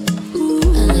face.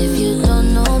 And if you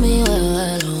don't know me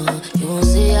well, you won't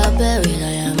see how buried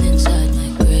I am inside my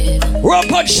grave. Rum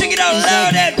Punch, sing it out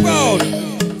loud and proud.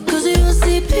 Cause you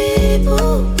see people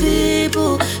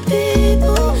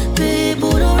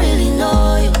don't really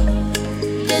know you.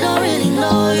 They don't really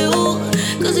know you.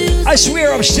 Cause you I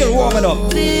swear I'm still warming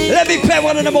up. Let me play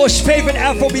one of the most favorite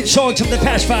Afrobeat songs of the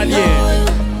past 5 years.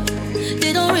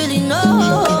 They don't really know.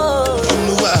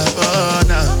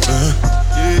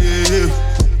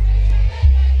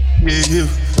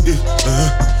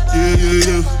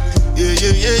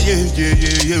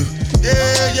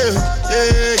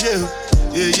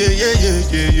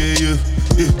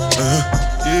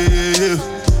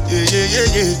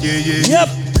 Yep.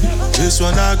 This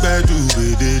one I gotta do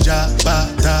with the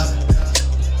jabata.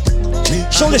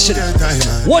 So listen,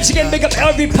 once again, big up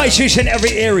every Pisces and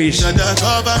every Aries. And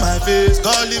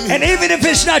even if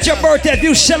it's not your birthday, if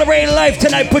you celebrate life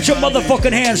tonight, put your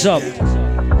motherfucking hands up.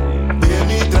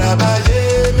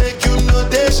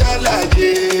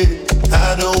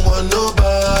 I don't want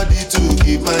nobody to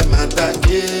keep my matter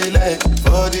like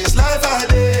for this life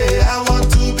I want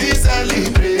to be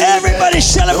celebrated. Everybody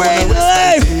celebrate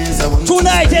life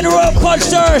tonight in Rum Punch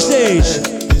Thursdays.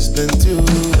 It's been too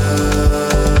long.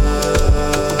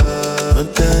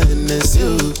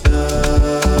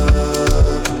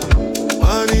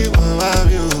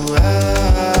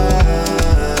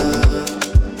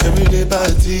 Everyday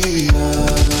party.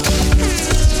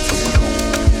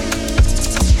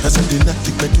 As I did not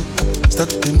think I do, start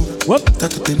to move. What?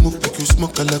 Start to move, like you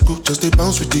smoke a la group. Just they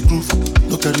bounce with the groove.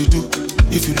 Look how you do.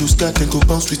 If you lose that, then go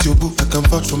bounce with your boo. I can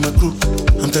vouch for my group.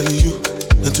 I'm telling you,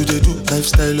 and to they do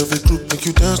lifestyle of a group. Make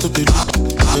you dance, look they look,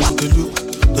 then go they look,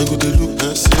 then go they look.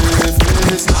 And say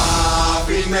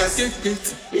happiness.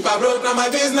 If I broke down my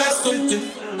business,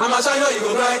 I'ma shine you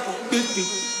go bright.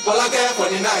 All I care for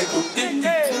the night.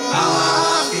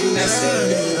 Happiness.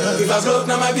 If I broke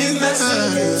down my business,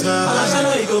 I'ma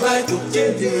shine you go bright.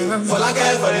 All I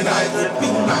care for the night.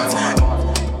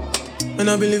 And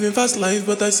I've been living fast life,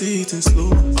 but I see it in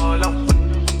slow.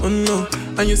 Oh no,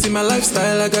 and you see my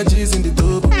lifestyle, I got G's in the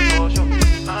double.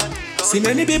 See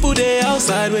many people there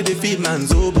outside where they feed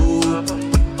man's oboe.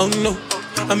 Oh no,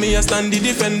 and me I stand the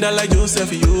defender like Joseph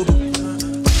Yobo.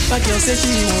 Like girl say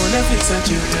she want Netflix and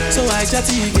chill, so I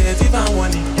chatty get even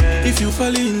one. If you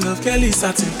fall in love, Kelly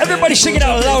satin. Everybody sing it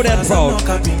out loud and proud.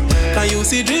 Can you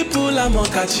see dripple? I'm not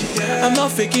catchy. I'm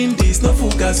not faking this, no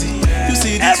fugazi. You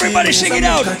see this. Everybody sing it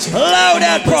out loud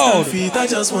and proud. I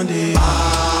just want the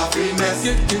happiness.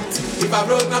 If I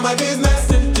broke down my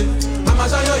business, I'ma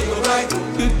show you go right.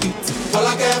 All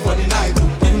I care for the night.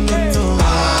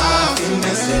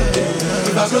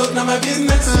 If I broke down my business.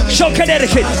 So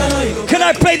Connecticut, can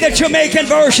I play the Jamaican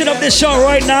version of this song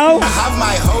right now? I have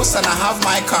my house and I have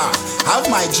my car. Have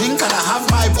my drink and I have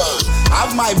my bar.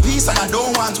 Have my peace and I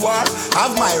don't want war.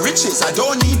 Have my riches, I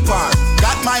don't need power.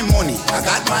 Got my money, I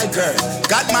got my girl.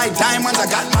 Got my diamonds, I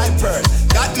got my pearl.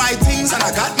 Got my things and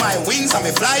I got my wings. And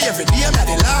me fly every day, I'm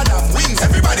the Lord of wings.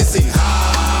 Everybody sing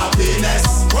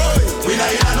happiness. We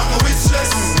not in nothing with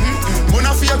stress.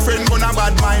 Gonna fake friend, gonna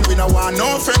bad mind. We don't want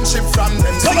no friendship from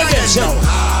them. Come again, now.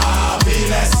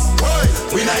 Happiness.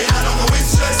 We not in nothing with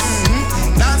stress.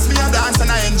 Dance me a dance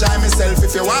and I enjoy myself.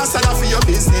 If you want to for your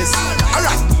business.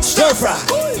 Alright, stir fry,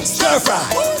 stir fry,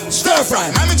 stir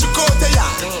fry. Mami Chicote ya.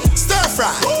 Stir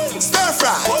fry, stir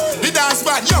fry. The dance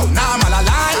bad, yo, now I'm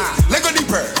alive. Lego the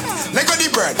bird, Lego the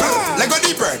bird, Lego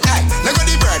the bird, hey, Lego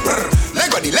the bird,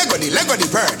 Lego the bird, Lego the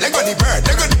bird, Lego the bird,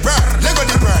 Lego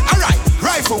the bird. Alright,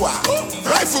 rifle war,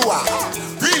 rifle war.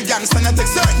 Real gangsta not take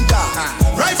certain dog.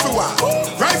 Rifle war,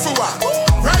 rifle war,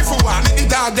 rifle war. Make the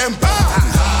dog them bad.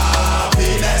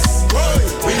 Happiness,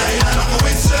 we not in nothing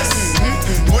with stress.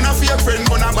 Gonna fake friend,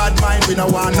 gonna bad mind. We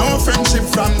don't want no friendship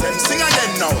from them. Sing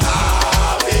again now.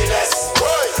 Happiness,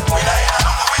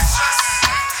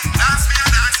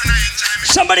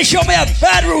 Somebody show me a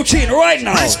bad routine right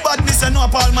now. Rich badness and no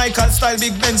Paul Michael style.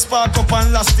 Big Ben spark up and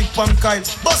elastic pan Kyle.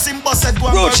 Boss him, boss it, go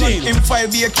and run him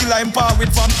file. Be a killer, him power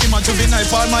with fam. Him a juvenile,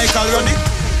 Paul Michael running.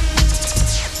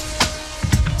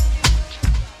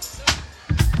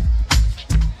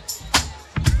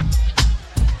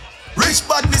 Rich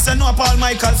badness and no Paul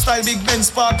Michael style. Big Ben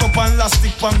spark up and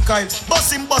elastic pan Kyle.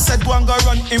 Boss him, boss it, go and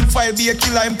run him file. Be a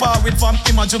killer, him power with fam.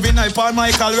 Him a juvenile, Paul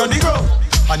Michael running.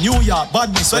 A New York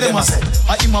badness, where them a say?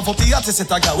 A him a puppy at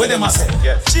set a girl, where them a say?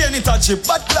 Chain it a chip,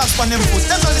 bad class pan them foot.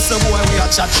 Them a listen boy we a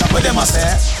chat chat, where them a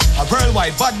say? A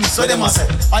worldwide badness, where them a say?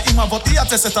 A him a puppy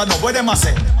at set a dog, where them a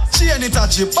say? Chain it a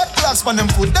chip, bad class pan them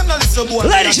foot. Them a listen boy.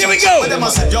 Ladies, here we go. Where them a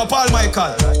say? Yo Paul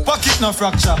Michael, pocket no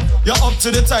fracture. You're up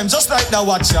to the time, just like the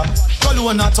watcher. Call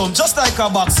on a tongue, just like a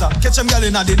boxer. Catch them girl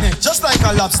in the neck, just like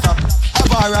a lobster. A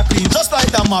bar a clean, just like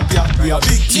the mafia. We are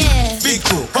big team, big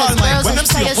crew. Paul Michael, when them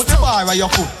see you put the bar on your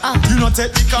foot. You know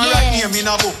take the can right name in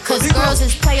a book. Cause girls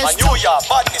is players too. A New York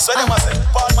badness, what them a say?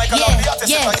 Paul Michael have the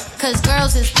artist. Yeah, cause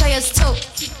girls is players too.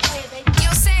 Yo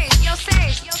say.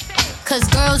 Cause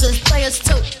girls is players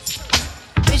too.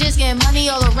 Bitches getting money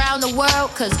all around the world.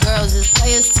 Cause girls is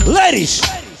players too. Ladies!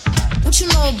 What you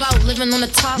know about living on the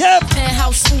top? Yep.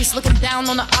 Penthouse suites, looking down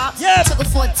on the ops. Yep. Took her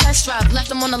for a test drive, left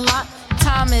them on the lot.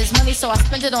 Time is money, so I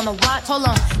spent it on a watch. Hold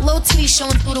on, little titty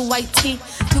showing through the white tee.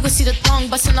 You can see the thong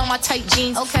busting on my tight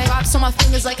jeans. Okay, rocks on my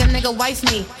fingers like a nigga wife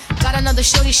me. Got another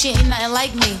shorty, she ain't nothing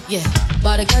like me. Yeah,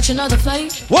 about to catch another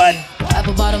flight. What?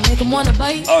 Apple bottom make him wanna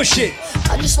bite. Oh shit.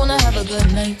 I just wanna have a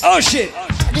good night. Oh shit.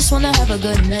 I just wanna have a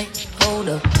good night. Hold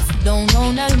up, if you don't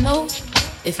know, now you know.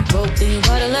 If you broke, then you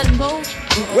gotta let him go.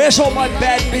 Where's all my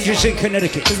bad bitches in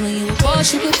Connecticut? Cause when you a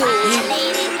boss, you can go.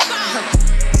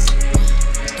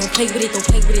 Don't play with it, don't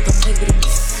play with it, don't play with it.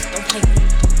 Don't play with it.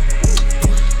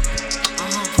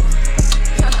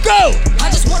 Go! I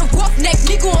just want a rough neck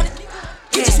nigga on it.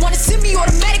 You just wanna send me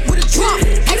automatic with a drop.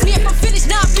 Ask me if I'm finished,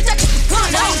 nah, bitch, I just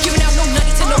begun. I ain't giving out no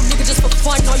money to no nigga just for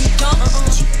fun. Are you dumb?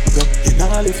 You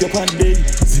know if you're pandey,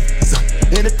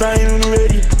 anytime you're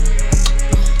ready.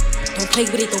 Don't play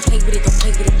with it, don't play with it, don't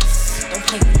play with it. Don't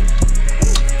play with it.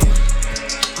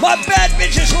 My bad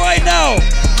bitches right now.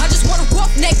 I just want a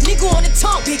rough neck nigga on the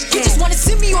tongue. You just wanna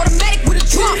send me automatic with a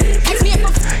drop. Ask me if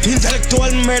I'm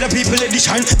intellectual murder people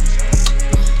edition.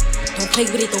 Don't play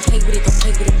with it, don't play with it, don't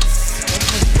play with it.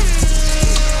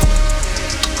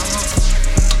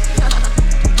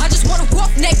 I just want a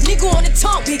rough neck nigga on the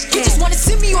tongue. You just wanna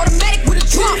send me automatic with a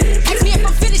drop. Ask me if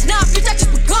I'm finished, nah, bitch, I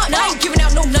just begun. I ain't giving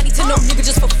out no money to no nigga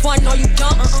just for fun. Are you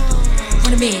dumb?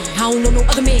 Run a man, I don't know no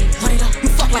other man. You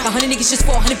fuck like 100 niggas just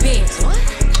for 100 bands.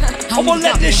 I'm gonna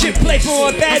let this shit play for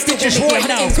our bad bitches right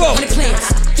now. Go.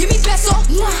 Give me peso,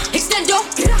 extendo.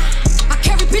 I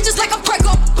carry bitches like I'm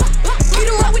Prego. Beat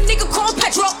around with nigga called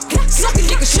Petro. Suck a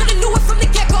nigga, shoulda knew it from the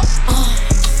get-go.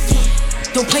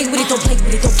 Don't play with it, don't play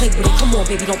with it, don't play with it. Come on,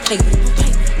 baby, don't play with it, don't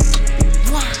play with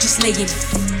it. Just lay in it.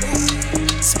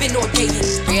 Spin all day in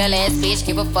it. Real ass bitch,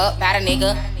 give a fuck about a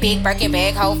nigga. Big Birkin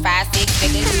bag, hold 5, 6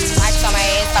 niggas. Pipes on my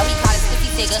ass, so he call it pussy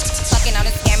tigger. Fucking on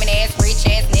a scamming ass, rich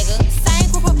ass nigga.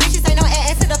 Same group of bitches, ain't no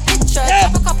ass to the picture.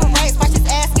 Yep. Drop a couple rights, watch his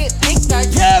ass get bigger.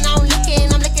 Yep. I'm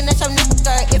looking at your nigga.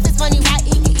 If it's money right,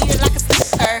 he can eat it like a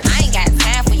sticker. I ain't got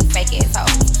time for you fake ass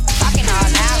hoes. Talking all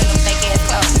now with them fake ass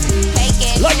clothes. Fake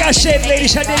ass. Like I said,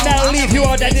 ladies, I did not leave you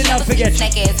out. I did not forget you.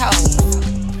 Fake ass hoes.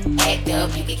 Act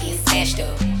up, you can get snatched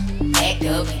up. Act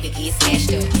up, you can get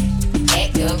snatched up.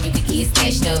 Act up, you can get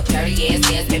snatched up. Dirty ass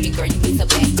ass, baby girl, you need to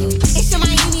back up. It's your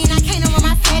Miami and I can't run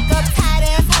my stack up. Tired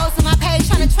ass hoes on my page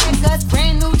tryna track us.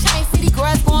 Brand new chain, city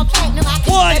girls going platinum. I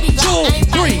can't baby girl, I ain't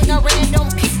fighting with no random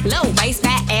pick. Low bass,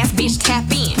 fat ass bitch, tap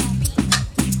in.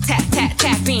 Tap, tap,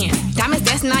 tap in. Diamonds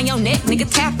dancing on your neck, nigga,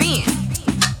 tap in.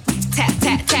 Tap,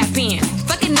 tap, tap in.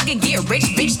 Fucking nigga get rich,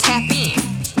 bitch, tap in.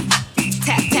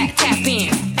 Tap, tap, tap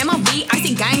in. MLB,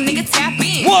 icy gang, nigga, tap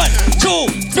in. 1, 2,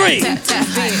 3. Tap, tap,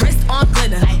 tap in. Wrist on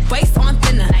glitter, waist on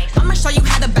thinner. I'ma show you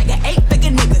how to bag an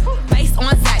 8-figure nigga. Face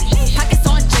on zaddy, pockets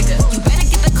on jigger. You better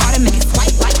get the card and make it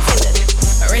swipe like Tinder.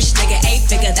 A rich nigga,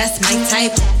 8-figure, that's my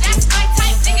type. That's my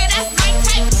type, nigga, that's my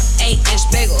type. 8-inch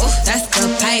bagel, that's the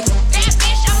pipe. That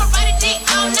bitch, I'ma ride a dick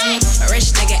all night. A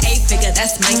rich nigga, 8-figure,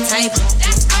 that's my type.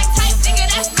 That's my type, nigga,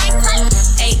 that's my type.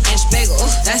 8-inch bagel,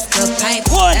 that's the pipe.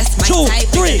 1, that's my 2, type,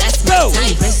 3, that's go. my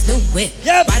type. Wrist, new whip,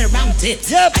 Yep. right around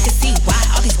dips. Yep. I can see why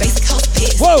all these basic hoes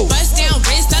pissed. Whoa. Bust down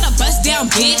wrist, not a bust down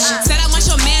bitch. Said I want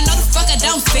your man, no the fuck I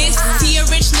don't fit. See a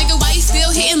rich nigga, why you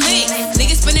still hitting lick?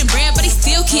 Nigga spinning bread, but he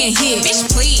still can't hit. Bitch,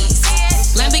 please.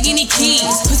 Lamborghini keys,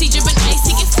 pussy dripping ice,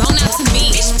 he get flown out to me.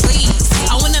 Bitch, please.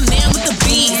 I want a man with the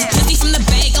bees, pussy from the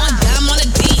bag on dime on a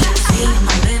D.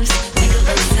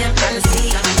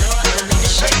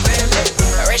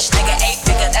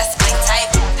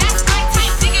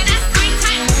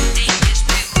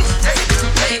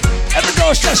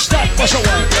 girls just start bust a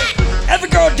wine. Every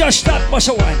girl just start bust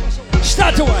a wine.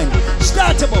 Start to wine.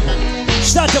 Start to bubble.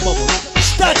 Start to bubble.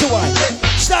 Start to wine.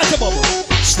 Start to bubble.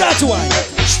 Start to wine.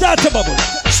 Start to bubble.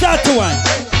 Start to wine.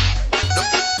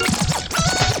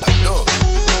 No.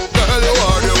 Girl, you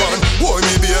are the one. Boy,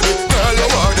 me baby. Girl,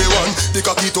 you are the one. The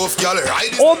cocky tough girl,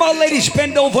 ride it. All my ladies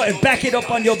bend over and back it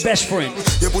up on your best friend.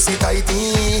 Your pussy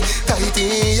tighty,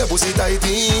 tighty, your pussy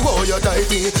tighty. Oh, you're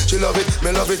tighty. She love it,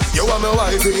 me love it. You are my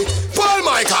wifey. Paul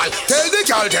Michael, tell the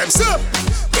girl them, sir.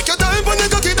 Take your time for the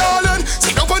cocky, darling.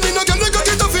 Sit down on the no girl, the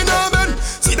cocky tough in her bed.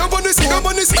 Sit down on the, sit down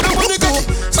on the, sit down on the cocky.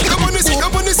 Sit down on the, sit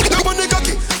down on the, sit down on the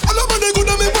cocky. All of the good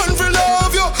of me want for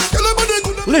love you. All of the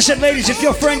good. Listen, ladies, if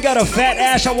your friend got a fat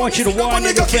ass, I want you to warn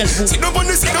your friends. Sit down on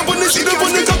the, sit down on the, sit down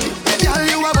on the cocky. Girl,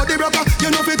 you a body broker. You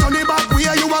know fi turn it back.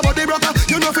 Where you a body broker.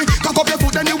 You know fi cock up your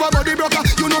foot, then you a body broker.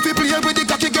 You know fi play with the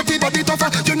cocky, get the body tougher.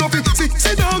 You know fi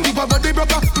sit down, you a body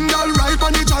broker. Girl, right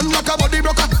on the chan like a body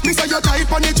broker. Me say you tight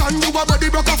on the chan, you a body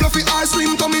broker. Fluffy ass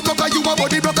slim tummy tucker, you a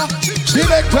body broker. She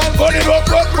let pan body rock.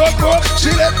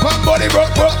 She let pan body rock.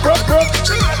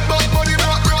 She let body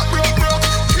rock.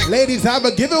 Ladies, I have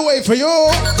a giveaway for you.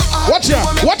 Watch ya.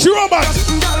 Watch your robot.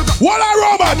 What a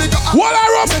robot.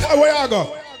 Where you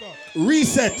go?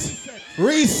 Reset.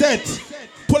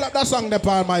 Pull up that song there,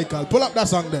 Paul Michael. Pull up that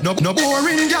song there. No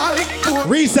boring girl.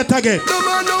 Reset again. No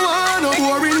man no want no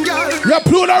boring girl. You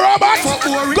blew the robot.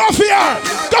 Go for her.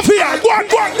 Go on.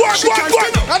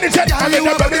 And it's it. And it's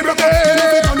body broken.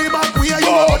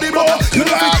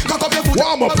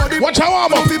 Warm up. Watch how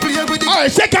warm up.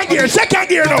 Alright, second gear now.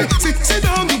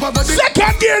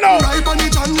 Second gear now.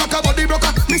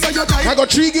 I got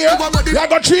 3 gear. You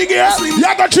got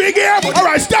 3 gear.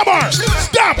 Alright, stop her.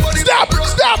 Stop.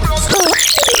 Jesus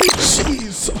Christ.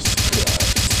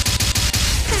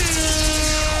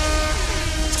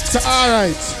 So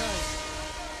alright.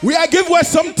 We are give away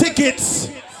some tickets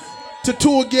to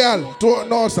 2 girl.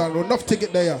 No, sir, enough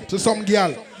ticket there to some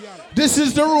girl. This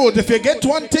is the rule. If you get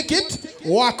 1 ticket,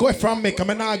 walk away from me.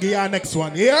 Come and I'll give you our next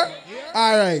one. Here?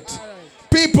 Alright.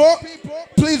 People,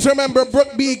 please remember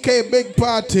Brooke BK big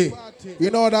party.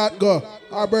 You know that go.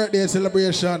 Our birthday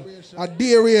celebration. A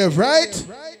day rave, right?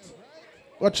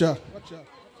 Watch out.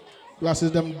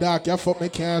 Glasses them dark. You fuck me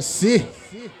can't see.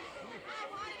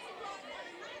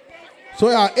 So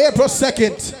yeah, April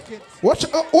 2nd. Watch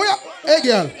out. Oh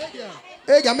yeah.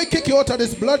 Hey girl, me kick you out of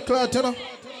this blood clot, you know.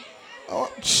 Oh,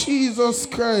 Jesus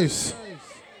Christ.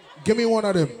 Give me one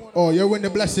of them. Oh, you win the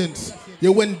blessings.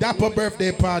 You win Dapper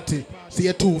birthday party. See,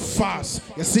 you're too fast.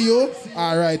 You see you?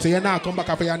 All right, so you now come back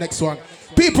up for your next one.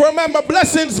 People remember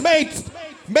blessings, mate.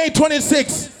 May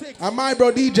 26th. And my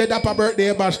bro DJ Dapper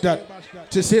birthday bash that.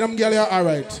 To see them girl here? All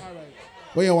right.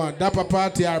 What you want? Dapper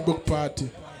party or Brook party?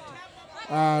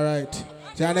 All right.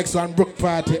 So your next one, Brook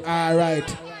party. All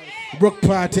right. Brook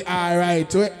party. All right.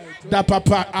 Dapper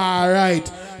party. All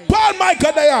right. Paul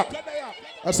Michael there.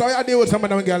 That's how I deal with some of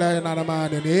them girls in the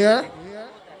morning here.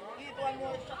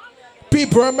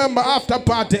 People remember after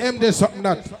party, MD something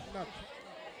that.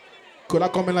 Could I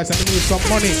come in like say I need some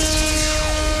money?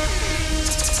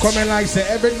 Come in like say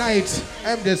every night,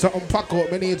 MD something pack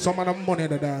out, I need some of the money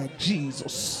that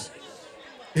Jesus.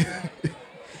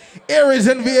 Aries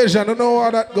invasion, you know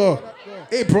how that go.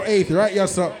 April 8th, right?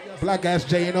 Yes, sir. Black Ass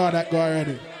J, you know how that go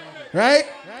already. Right?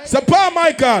 So Paul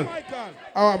Michael.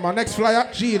 Oh, my next flyer,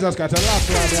 Jesus got a last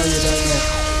flyer there you don't know.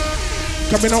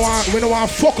 Because we don't want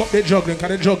to fuck up the juggling, because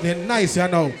the juggling nice, you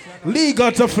know.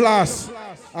 Legal to floss.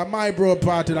 At my bro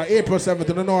party, like April 7th,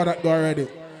 you don't know how that go already.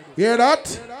 Hear that?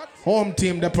 Home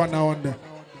team, the pan now on there.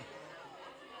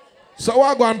 So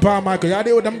what going on, Paul Michael? You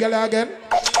deal with them girls again?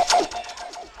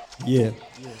 Yeah.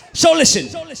 So listen.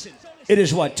 It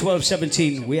is what,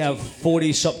 12:17. We have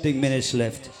 40-something minutes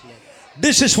left.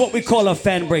 This is what we call a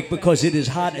fan break because it is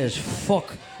hot as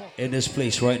fuck in this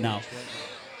place right now.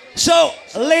 So,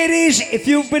 ladies, if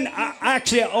you've been... I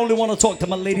only want to talk to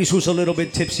my ladies who's a little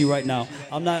bit tipsy right now.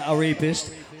 I'm not a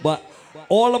rapist, but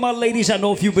all of my ladies, I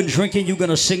know if you've been drinking, you're going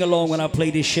to sing along when I play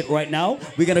this shit right now.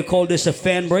 We're going to call this a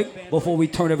fan break before we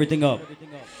turn everything up.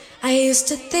 I used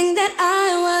to think that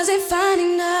I wasn't fine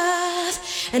enough,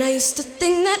 and I used to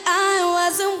think that I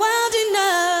wasn't wild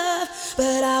enough,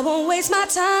 but I won't waste my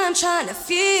time trying to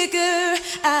figure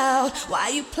out why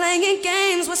you playing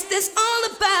games, what's this all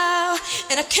about,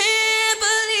 and I can't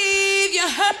believe you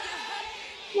hurt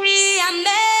me, I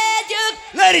made you.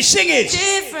 Ladies, sing it.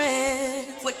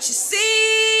 Different, what you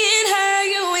see in her,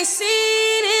 you ain't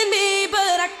seen in me,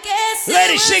 but I guess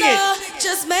ladies, sing it.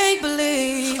 Just make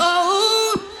believe.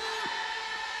 Oh,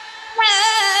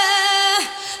 I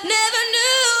never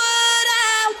knew what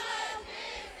I,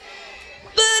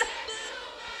 but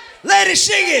Ladies,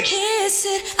 sing it. Kiss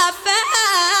it, I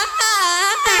found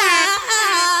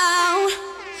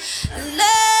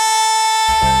love.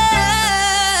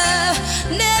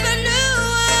 Never knew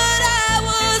what I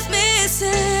was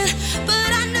missing,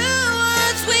 but I knew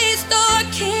once we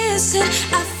start kissing,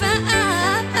 I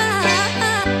found.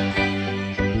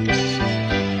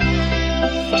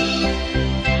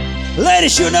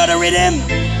 Ladies, you know the rhythm.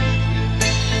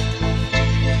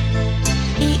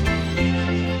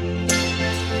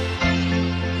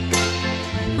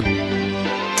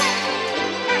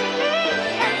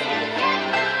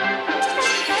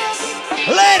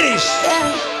 Ladies!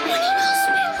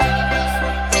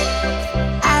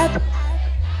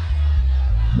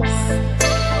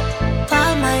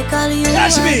 Paul Michael, you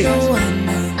that's me.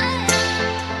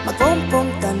 My pum pum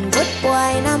done good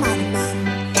boy, no man.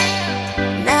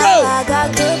 Now I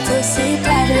got good to see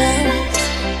problems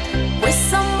with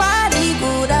somebody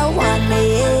good I want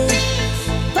me.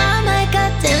 Paul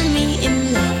Michael, tell me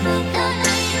in love.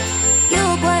 You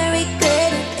boy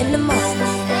regret it in the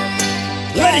morning.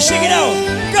 Ladies, shake it out.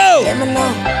 Go. Let me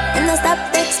know. And don't stop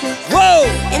text me. Whoa.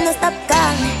 And don't stop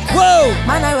call me. Whoa.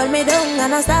 Man, I roll me down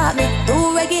and I stop me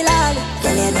too regularly.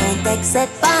 Girl, you don't text it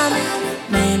for me.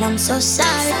 Man, I'm so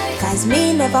sorry. Cause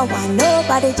me never want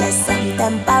nobody, just some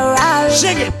temporary.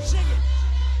 Shake it.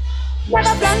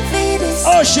 Never plan for this.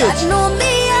 Oh shit. God know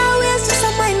me always just a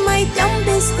mind my damn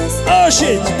business. Oh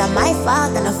shit. But I'm my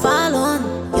fault and I fall on.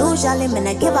 Usually me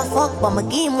not give a fuck, but my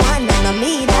game one and I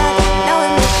me that. Now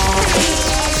I'm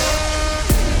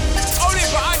only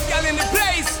for hot girl in the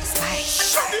place.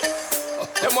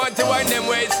 Them want to wind them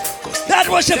ways. That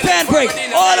was a fan break.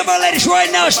 All of our ladies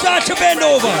right now start to bend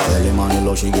over. Early morning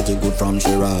love, she get it good from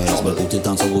she rise. But put it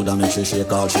on so good and make she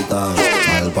shake all she ties.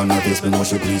 Smile upon her face, me know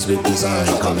she pleased with this eyes.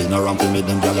 Coming around to make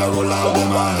them gyal roll out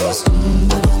them eyes.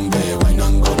 Go down there, wine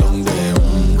and go down there.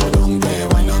 Go down there,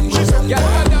 wine and go down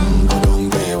there. Go down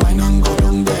there, wine and go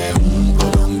down there. Go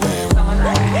down there.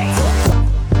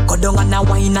 Go down and a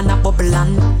wine and a bubble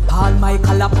and Paul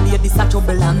Michael a play this a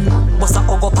trouble and bust a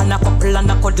hug up and a couple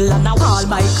and a cuddle and a Paul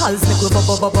Michael's make we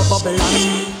bubble and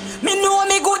me know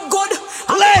me good.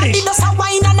 Ladies. Just a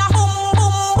wine and a boom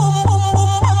boom.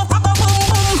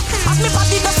 As me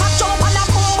party just a jump and a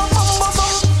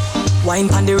boom. Wine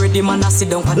pan the ready man a sit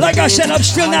down. Like I said, I'm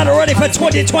still not ready for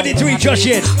 2023 just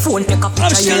yet. I'm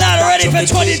still not ready for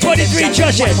 2023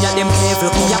 just yet.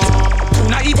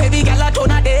 Tonight baby girl a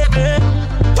turn a devil.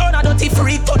 Turn a dirty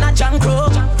freak, turn a junk crow.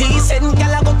 Decent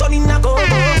girl a go turn in a go.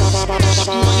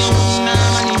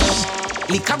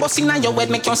 Liquor bust inna your head,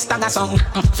 make you stagger song.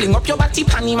 Fling up your body,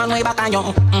 panty man way back on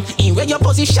you. In where your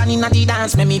position inna the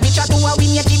dance, make me bitch a do a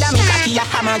win your kid and make a key a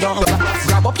hammer you.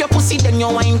 Grab up your pussy, then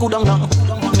your wine good on you.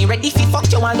 Me ready fi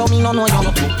fuck you, although me no know you.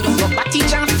 Your body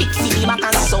jam fix the back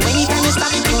and so anytime you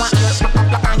stop it, you want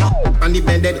black on you. On the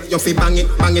bed, you fi bang it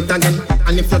again.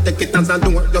 And if you take it as a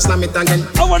door, you slam it again.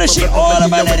 I wanna see all of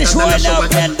my ladies right now,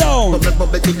 bend down.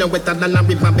 Bubble till you wetter than a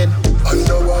river bed.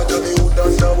 Underwater, me hood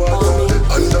underwater.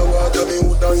 Underwater, me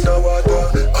hood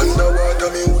underwater. Underwater,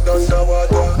 me hood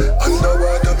underwater.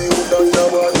 Underwater, me hood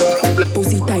underwater.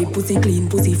 Pussy tight, pussy clean,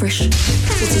 pussy fresh.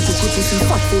 Pussy too good, pussy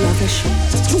fat, full of fish.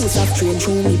 Juice of train,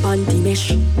 show me panty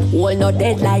mesh. All not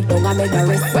dead like don't I make the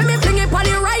rest. When me fling it on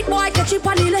the right, boy, catch it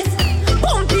on the left.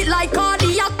 Pump it like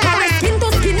cardiac arrest. Skin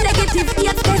to skin, negative 8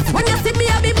 test. When you see me,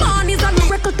 I be born is a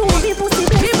miracle to me pussy.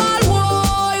 Me ball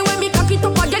boy, when me cock it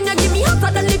up again, you give me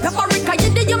hotter than the paprika.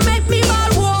 You make me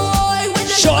ball boy.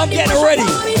 So I'm getting ready.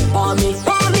 For me,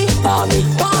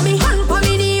 hand for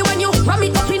me knee when you ram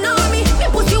it up in army. Me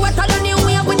pussy wetter than you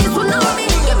wave with the tsunami.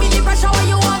 Give me the pressure when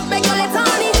you want, beg you let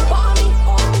on it.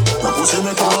 My pussy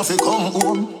make her fi come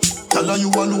home. Tell her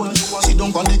you alone. Sit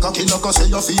down pon the cocky like I say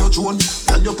you feel your drone.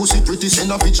 Tell your pussy pretty,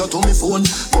 send a picture to me phone.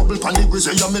 Bubble pon the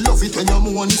grizzly, yeah me love it when you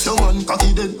moan. If your man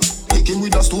cocky dead, kick him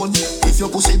with a stone. If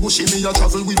your pussy bushy, me a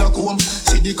travel with a comb.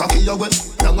 See the cocky you wet,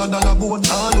 longer than a bone.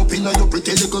 All up inna your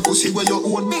pretty little pussy where you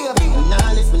own. Me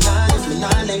nah lift.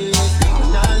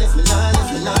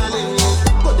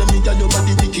 But them nigga your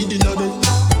body wicked inna bed.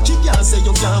 She can't say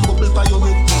you can't bubble pa your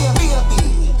head.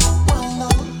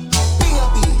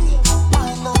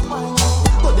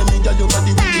 Your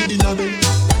body wicked in a bed.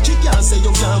 She can't say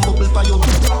you can't bubble pa your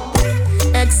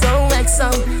XOXO,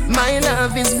 my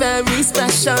love is very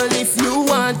special. If you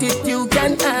want it, you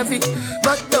can have it.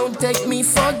 But don't take me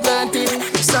for granted.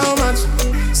 So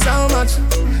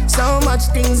much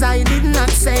things I did not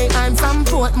say. I'm from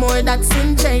Portmore, that's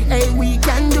in J.A. We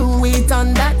can do it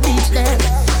on that beach there.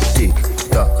 Tick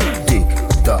tock, tick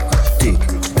tock, tick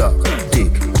tock,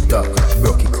 tick tock.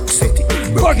 Broke it, set it,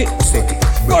 broke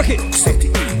it, set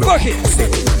it, broke it,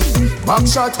 set it. Back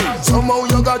shot, somehow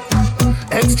you got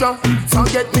extra.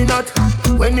 forget me not.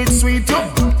 When it's sweet, yo,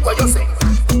 what you say?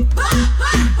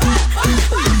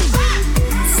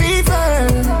 Fever.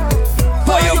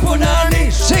 Fire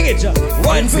punani, sing it.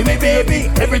 Wine for me, baby,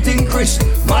 everything crisp.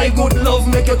 My good love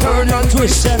make you turn and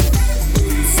twist.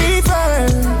 Fever.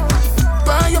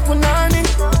 Fire punani.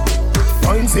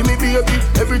 Wine for me, baby,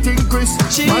 everything crisp.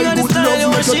 My good love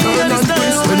make you turn and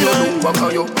twist. When you look back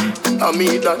on you, I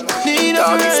mean that. Need a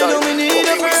friend, we need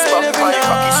a friend every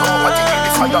night.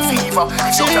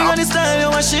 She got the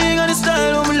style, she got the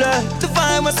style, I'm like the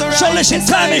vibe was around. So listen,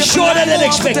 time is shorter than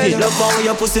expected. Love how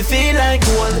your pussy feel like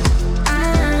gold.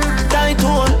 Tight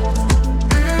hole,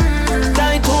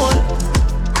 tight hole,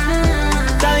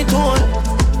 tight hole.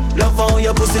 Love how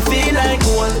your pussy feel like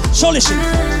gold. So listen,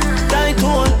 tight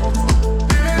hole,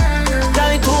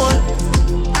 tight hole,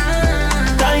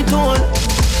 tight hole.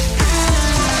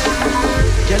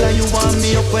 Girl, you want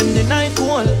me up when the night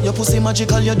cold. Your pussy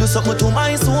magical, you do something to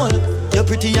my soul. You're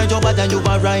pretty and you're bad and you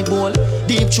a right ball.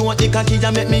 Deep throat, the cocky,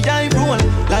 you make me eye roll.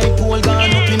 Like pole gone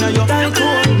up in your tight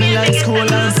hole. Me like scroll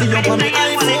and see up on me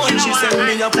iPhone. She send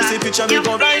me your pussy picture, me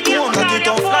go right home. Cock it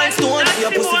off like stone,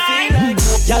 your pussy feel like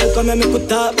y'all come and make me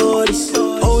talk about this.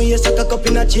 Oh yes, I cock up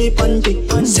in a cheap panty.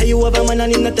 Say you have a man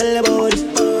and you not tell about this.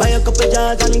 Buy a couple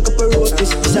jars and a couple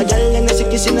roasties. It's a girl and a sick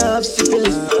kissing half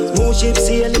syphilis. Smooth ship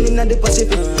sailing in the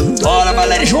Pacific. All of my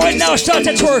ladies right now start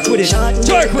to twerk with it.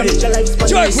 Twerk with it.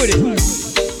 Twerk with it.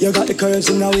 You got the curves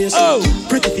in the waist. Oh.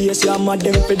 Pretty face, you're mad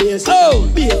them for days. Oh.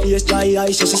 Be a face, dry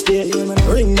eyes, just stay.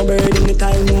 Ring my bird in the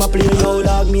time, my play. Yo,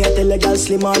 dog, me, I tell a girl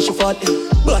slim and she fat.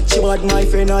 But she bad, my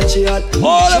friend, and she hot.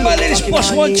 All of my ladies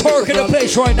bust one twerk in the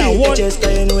place right now. One. Just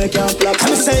I know I can't flap.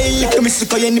 I'm say, you miss the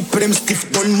any them stiff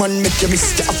gun man, make you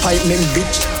miss the apartment,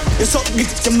 bitch. You suck dick,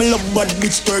 you me love bad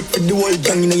bitch. Twerk for the whole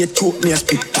gang, you know you choke me a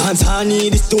spit. Dance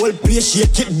honey, this the whole place,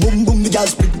 shake it, boom boom, the girl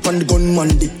split on the gun man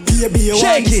dick.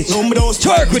 Shake it,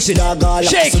 twerk with it,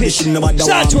 shake it, start twerk,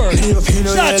 start twerk,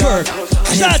 start twerk,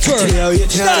 start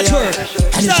twerk,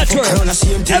 start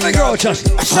twerk. Every girl just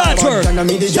start twerk,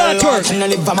 start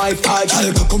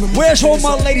twerk. Where's all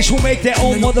my ladies who make their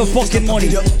own motherfucking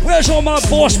money? Where's all my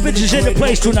boss bitches in the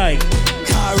place tonight?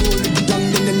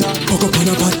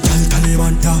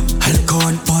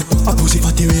 A pussy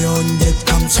fatty way on dead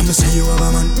come. Some say you have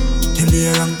a man, him be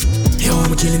wrong. Yo,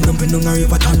 I'm killing dumping down a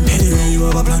river ton. Anyway, you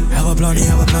have a plan, have a plan,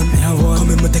 have a plan, have one. Come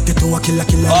in, me take it to a killer.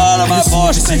 All of my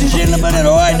boss bitches in the minute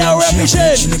right now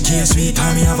represent. In the case, we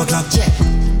time me have a clock.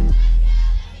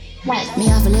 Me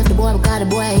have to leave the boy because the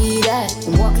boy eat that.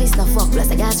 The walk list of fuck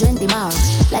plus I got 20 more.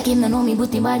 Like him no know me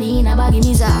put him body in a baggy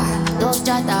mizar. Dog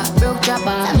chatter, broke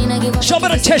chopper. So I'm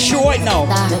gonna test you right now,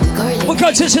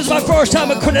 because this is my first time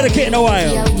in Connecticut in a while.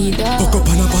 Fuck up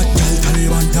on a bad girl,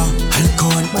 Taliban,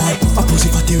 alcohol, boy. A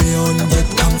pussy fatty way on dead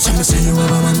come. Some say you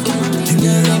have a man, him be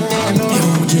wrong. Yo,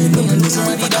 I'm killing them in the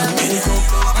river ton.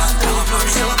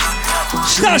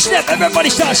 Start step, everybody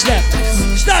start step.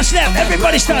 Start step,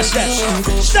 everybody start step.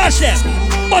 Start step.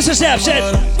 What's the step, said?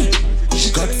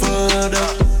 Godfather,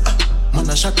 man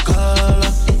a shot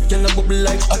caller. Girl a bubble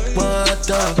like hot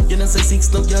water. You know say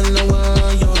 6 no girl no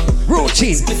wire.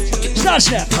 Routine. Start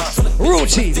step.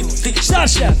 Routine. Start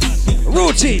step.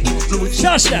 Routine.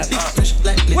 Start step.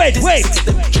 Wait.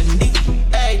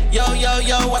 Hey, yo,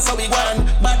 what's how we want?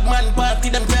 Bad man party,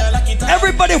 them girl like it.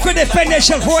 Everybody who can defend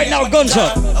themselves right now, guns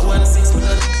up.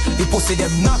 The pussy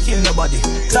them not kill nobody.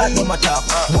 That no matter.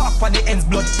 Walk on the ends,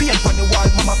 blood paint on the wall.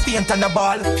 Mama paint on the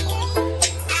ball.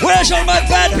 Where's all my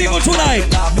bad people tonight?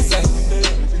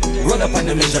 Run up in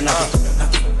the measure, knock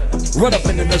it. Run up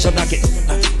in the measure, knock it.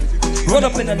 Run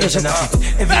up in the measure, knock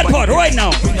it. That part right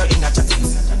now.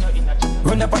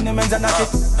 Run up on the measure, knock it.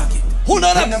 Who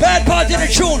know that bad part in the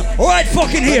tune? Right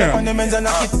fucking here.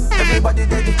 Everybody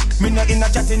dead. Me not in a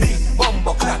chatting.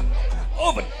 Bumbo clap.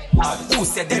 Over. Who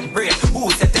said them brave? Who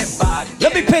said them bad?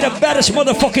 Let me play the baddest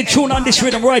motherfucking tune on this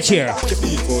rhythm right here.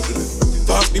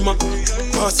 Pass me my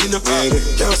pass in a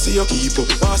can't see your keep up.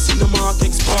 Pass in the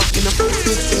market, spark in a big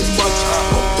them batch.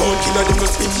 Don't kill them, no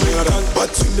spin me a that.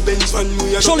 But in the bench van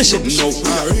we are. So listen. No, we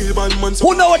are real bad man.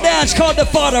 Who know a dance called the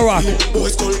Father Rock?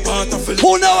 Boys called part of.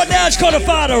 Who know a dance called the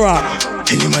Father Rock?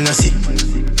 Any man I see,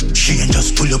 she ain't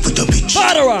just pull up with a bitch.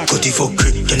 Father Rock. Cut it for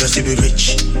crit, tell us to be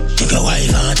rich. Take a wife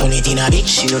and turn it in a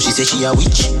bitch. You know she say she a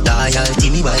witch. Loyalty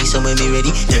me buy some when me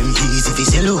ready. Them keys if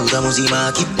it's sell out, I must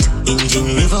market.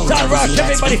 Engine revolt. Fat Rock,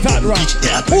 everybody Fat Rock.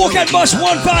 Who can bust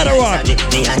one Father Rock?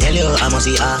 Me I tell you, I must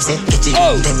see offset. Get it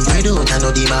them bread out, I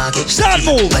know the market. Start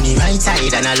move. On the right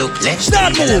side and I look left.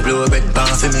 Start move. Blow bread,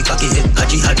 pan for me cocky head.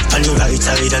 Catchy hat on the right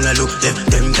side and I look left.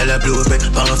 Them tell her blow bread,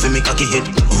 pan for me cocky head.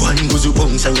 One goes you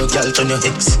bounce and your girl turn your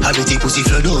hips. Habity pussy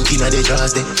flood out inna the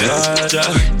jaws there.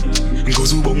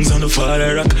 Goes who bones on the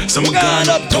fire rock. Some gone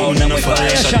up down and a fire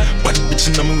shot. Bad bitch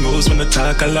in my rose when I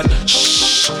talk a lot.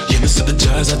 Shh, you know see the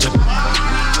jazz I drop.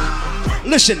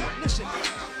 Listen.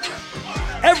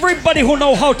 Everybody who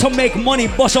know how to make money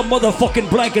bust a motherfucking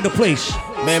blank in the place.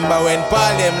 Remember when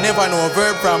Paul them never know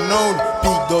verb from noun.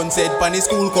 Big done said pan the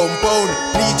school compound.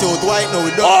 Bleach out white now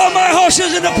we don't. All my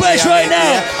hustlers in the place right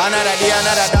now. Another day,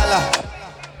 another dollar.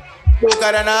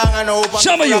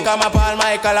 Some of you. Paul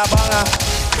Michael a banger.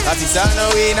 That is on the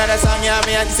way, another song, yeah,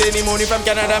 me and say the money from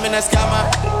Canada, me a scammer.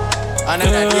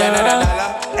 Another day, another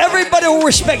dollar. Everybody who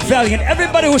respect Valiant,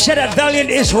 everybody who said that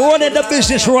Valiant is running the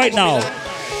business right now.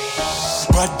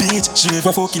 Bad bitch, she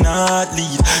never fucking hard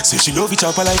lead. Say she love each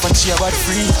other life and she a bad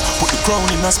free. Put the crown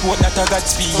in a sport that I got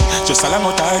speed. Just all I'm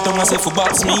out her tongue myself for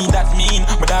box me. That mean,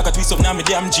 my dog got twist up now my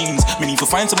damn jeans. Me need to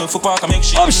find someone for park and make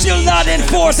shit. I'm still not in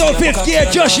 4th or 5th gear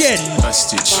just yet. A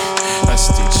stitch.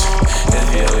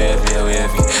 Heavy, oh heavy, oh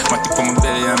heavy. My tip on my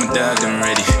belly, I'm a dog, I'm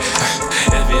ready.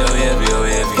 Heavy, oh heavy, oh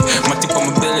heavy. My tip on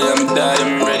my belly, I'm a dog,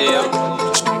 I'm ready.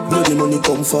 Bloody money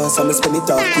come fast, I'ma spend it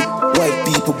all quick. White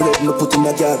people blood, me put in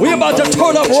a yard. We about to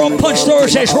turn up Rum Punch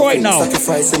Thursdays right now.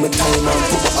 Sacrifice my time and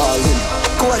put my all in.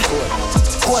 Go on.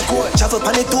 Travel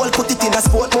pan it all, put it in a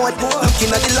sport mode.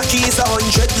 Looking at the lucky is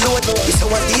 100 load. It's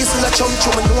our diesel a chunk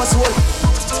through my nose hole.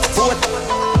 Vote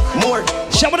more.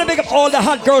 So I'm gonna make up all the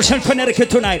hot girls in Connecticut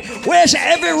tonight. Where's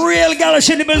every real gal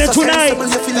in the building tonight? I'm a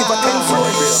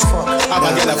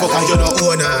get a fuck and you don't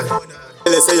own her.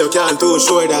 Let's say you can't too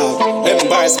sure that.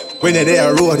 Bars when you're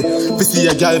there road, we see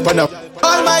a gal pan up.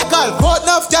 All my gal, fuck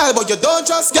enough gal, but you don't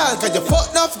trust gal. Cause you fuck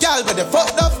enough gal, but you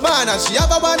fuck enough man. And she have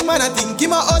a one man, I think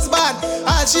him a husband.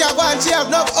 And she have one, she have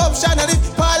enough option. And if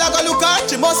Paula go look at,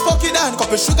 she must fuck it down.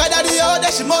 Couple sugar daddy out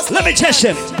there, she must. Let me test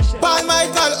him. Paul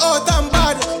Michael out and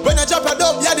bad. When I drop a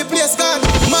dub, yeah the place gone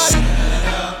mad.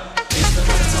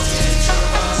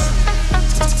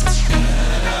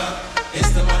 It's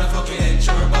the motherfucking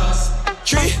intro boss.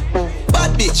 Tree,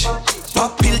 bad bitch,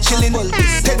 pop pill chillin'.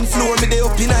 10th floor, me they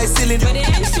up in high ceiling.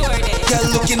 Girl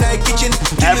looking like kitchen.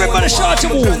 Everybody start to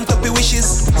move.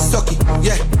 Suck it,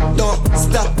 yeah, don't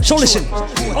stop. So listen,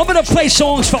 I'm gonna play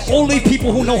songs for only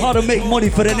people who know how to make money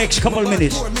for the next couple of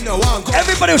minutes.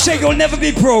 Everybody will say you'll never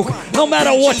be broke, no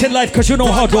matter what in life, cause you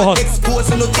know how to hustle.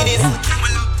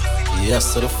 Yes,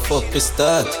 so the fuck is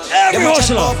that? Every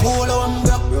hustler.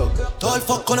 Tall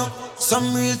fuck on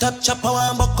some real top chopper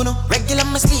and buck on regular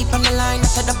me sleep on the line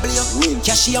at a W.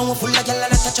 Cashy and full of gyal at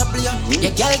a trouble. Your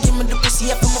girl give me the pussy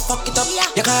up and me fuck it up.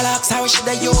 You call her sorry she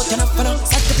the youth and up for them.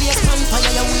 Set the place on fire,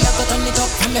 yeah we a go turn it up.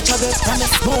 From your trouble, promise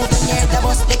smooth and yeah the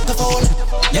bus take the fall.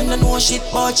 You don't know shit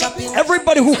boy chopping.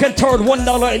 Everybody who can turn $1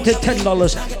 into $10,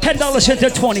 $10 into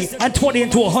 $20, and $20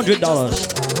 into $100.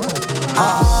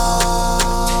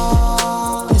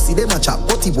 You see them a chop,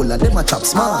 butty bola, them a chop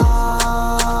smart.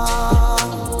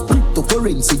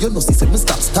 Cryptocurrency, you know see me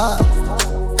stop start.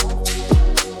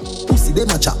 You see them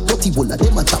a chop, butty bola,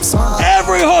 them a chop smart.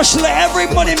 Every hustler, every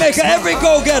money maker, every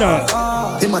go-getter.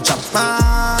 Them a chop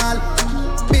smart.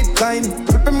 Bitcoin,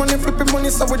 flipping money,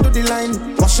 so we do the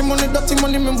line. Washing money, dirty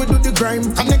money, man, we do the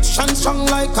grime. Connection strong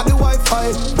like the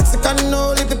Wi-Fi. Mexican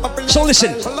no live the popular. So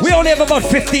listen, we only have about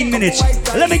 15 minutes.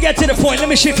 Let me get to the point. Let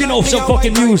me see if you know some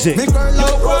fucking music. Yo,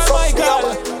 my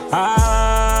girl.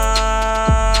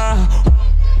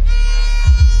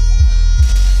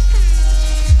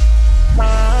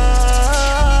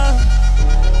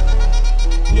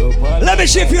 Let me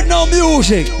see if you know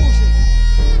music.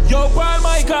 Yo, Paul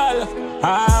Michael.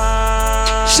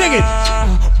 Sing it.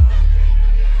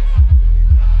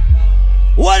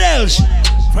 What else?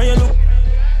 When you look.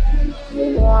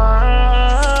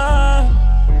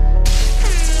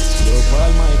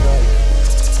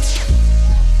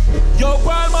 Yo,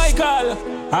 Paul Michael.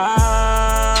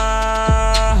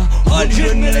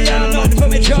 100 million not for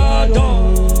me,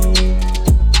 Jordan.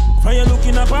 When you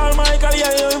looking at Paul Michael,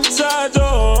 yeah, you're sad.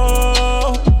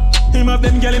 Him up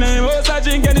them girl in him house, I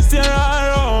drink and stay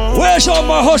around. Where's all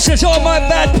my hustlers, all my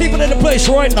bad people in the place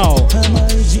right now? My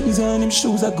jeans and him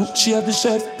shoes are Gucci, have the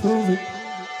shirt prove it.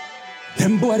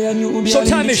 Them boy they new, so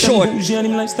time is short. And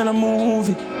him lifestyle a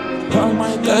movie. Paul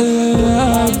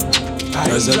Michael.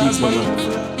 That's a big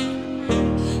one.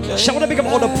 So I want to pick up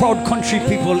all the proud country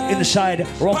people inside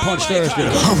Rum Punch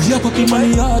Thursdays. We are popping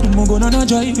money hard, we go on a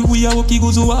drive. We are walking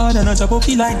goes so hard and a chop up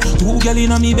the line. 2 girl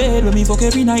in on me bed when me fuck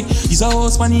every night. Is a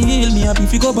house on the hill, me happy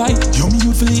fi go by. Yo me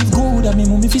you feel live good, and me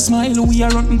mommy fi smile. We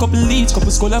are running couple leads,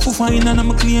 couple scholar for fine, and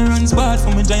I'm a clearance bad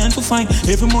from a giant for fine.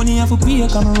 Every money I for pay,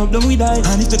 come rub them we die.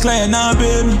 And if the client now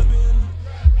pay me.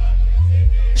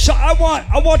 So I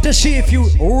want to see if you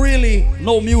really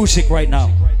know music right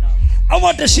now. I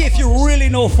want to see if you really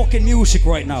know fucking music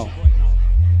right now.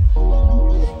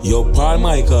 Yo, Paul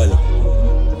Michael.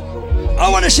 I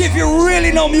want to see if you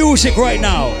really know music right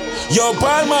now. Yo,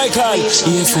 Paul Michael.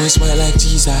 Air Force white like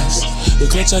Jesus. You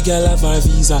catch a girl have a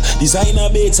visa. Designer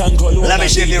baits and cologne. Let me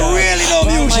see if you really know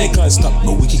Paul music. Michael, stop.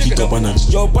 No, we can keep up on that.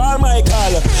 Yo, Paul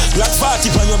Michael. Black party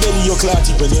on your belly. Yo,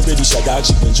 clotty when you're ready. Shut dog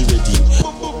shit when you ready.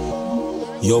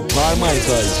 Yo, Paul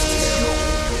Michael.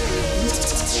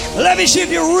 Let me see if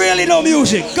you really know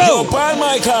music. Go. Yo, Paul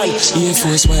Michael. Air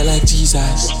Force white like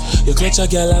Jesus. You catch a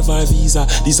girl have a visa.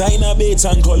 Designer baits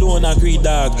and cologne a creed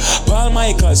dog. Paul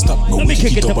Michael, stop. No, we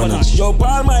kick it up on that. Yo,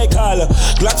 Paul Michael.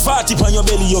 Glock 40 on your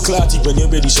belly. Yo, clotty when you're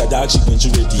ready. Shut dog shit when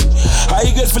you ready. How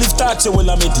you grateful if thoughts you will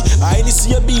I made it. I only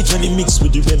see a beat when it mix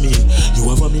with the Remy. You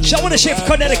have a minute. Shall I want to see if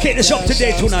Connecticut is up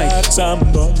today tonight? Some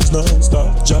guns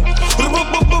non-stop jump.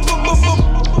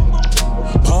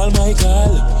 Paul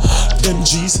Michael.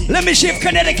 Let me see if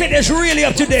Connecticut is really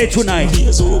up to date tonight.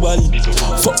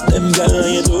 Fuck them girl, I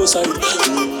ain't so sorry.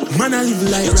 Man, I live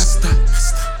like Rasta.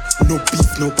 No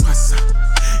beef, no pasta.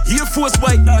 Air Force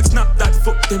white dogs, snap that.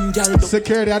 Fuck them girl.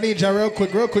 Security, I need you real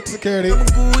quick security. I'm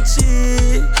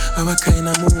Gucci. I'm a kind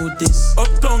of mood this.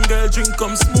 Uptown girl, drink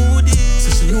come smoothie.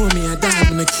 So she know me, I die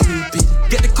when I Cupid.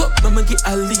 Get the cup, I'ma get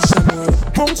Alicia more.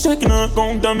 I'm checking her,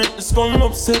 gon' damn it, the skull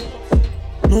upset.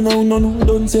 No,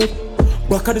 don't say.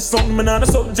 Back at the sun, man, on the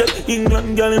subject.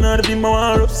 England girl in order to be my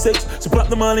war of sex. She plot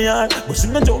them all in hard, but she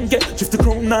no don't get. Drift the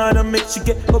crown hard and make she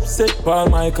get upset. Paul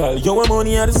Michael, yo, I'm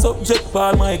only at the subject.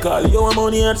 Paul Michael, yo, I'm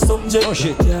only at the subject. Oh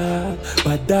shit, yeah,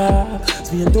 but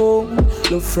that, me and don't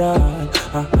love fraud.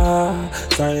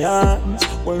 Science,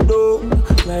 well done,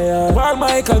 liar. Paul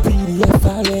Michael, PDF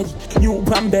already. New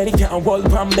pan belly, can't hold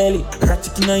pan belly.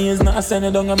 Ratchet in her ears, not send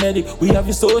it down a medic. We have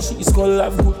your soul, she skull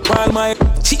have good. Paul Michael.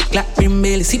 Chick like rim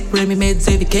belly, sip Remy meds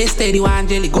every case steady one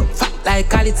jelly. Got fat like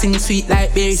Khalid, sing sweet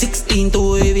like berry. 16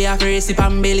 to heavy after recipe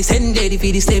and belly. Send ready for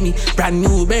the semi. Brand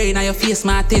new berry, now your face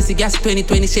my tasty. Gas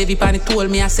 2020 Chevy pan it told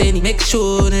me I send it. Make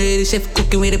sure no ready chef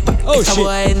cooking with the pot. Oh shit.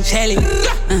 Boy and Shelly.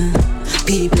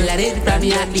 People are ready from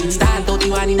me at least. Start out the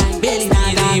 1 belly. Now I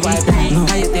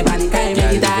hit the body time.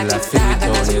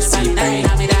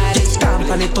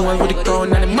 On it all with the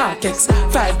crown and the markets.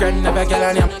 5 grand of a girl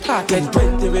on your pocket.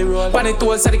 20 we roll. On it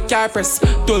all so the car press.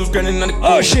 12 grand in on the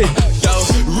car. Oh shit. Yo,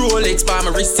 Rolex for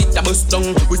my wrist, it a bust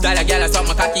down. We style a girl, I saw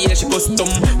my cocky, yeah, she custom.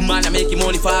 Man, I make him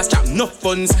money fast, chop enough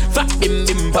funds. Fat bim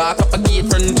bim, park up a gate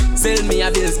front. Sell me a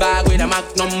bills bag with a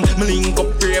magnum. Me link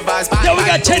up ravers. Yo, we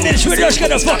got 10 minutes, we're just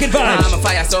gonna fucking vibes. I'm a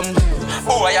fire some.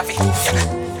 Oh, I have it.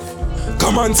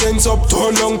 Common sense up,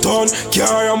 turn down, turn.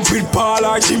 Carry on with Paul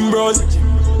or Jim Bros.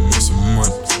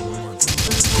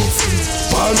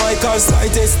 Paul Michael's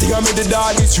slightest thing, I made the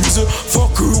daddy's reason.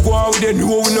 Fuck you, go out with the new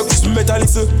we no kiss metal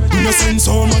listen. You no send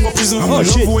someone man go prison. I'm love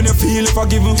when you feel if I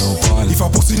give you. If I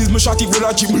pussy this, my shot it,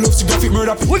 brother, cheap, me love to graphic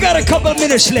murder. We got a couple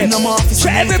minutes left, so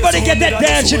everybody get that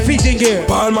dancing feet in gear.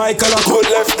 Paul Michael, I could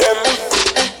left them.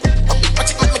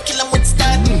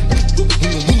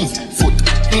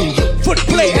 Foot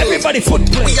play, everybody foot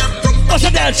play. What's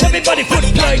a dance, everybody foot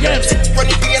play, yes.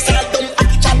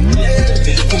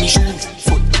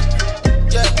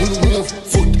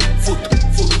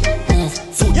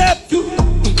 Yep.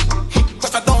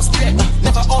 Cause I don't stay,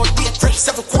 never all day, fresh,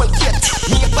 several cold yet.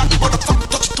 Me a back, motherfucker,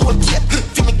 touch the toll yet.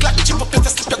 Feel me glad, chip up, let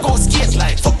us slip your ghost skates.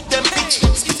 Like, fuck them bitch,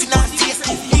 spitting on taste.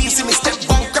 Easy me step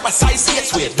one, grab a size 8.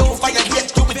 Swear, don't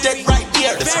violate, you be dead right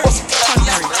there.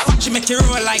 She make you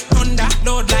roll like thunder,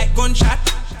 load like gunshot.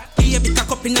 Be a bit of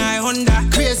cup in her Honda.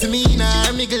 Crazy me in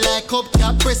her, nigga like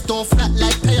hubcap. Breast don't flat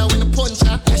like tire when the punch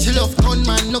her. She love gun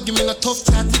man, no give me no tough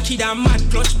chat. Kid a mad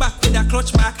clutch back with a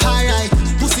clutch back. Alright,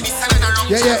 pussy this time in a wrong.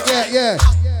 Yeah.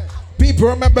 People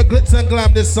remember Glitz and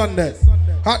Glam this Sunday.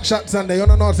 Hot Shot Sunday, you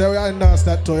don't know say we are in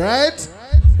that toy, right?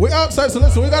 We outside, so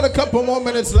listen, we got a couple more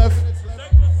minutes left.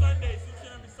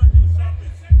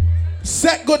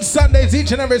 Set good Sundays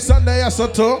each and every Sunday, yes, so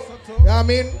too. You know what I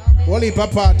mean? We'll leave a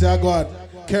party, I got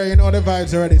carrying all the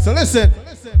vibes already. So listen,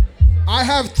 I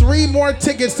have 3 more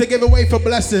tickets to give away for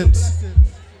blessings.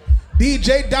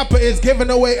 DJ Dapper is giving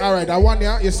away. All right, I want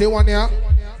ya. You see one ya?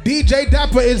 DJ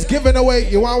Dapper is giving away.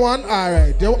 You want one? All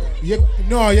right. You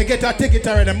get a ticket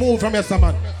already. Move from your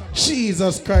man.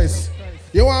 Jesus Christ.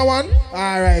 You want one?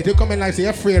 All right. You come in like say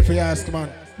you're afraid for your ask,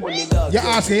 man. You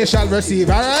asking, you shall receive.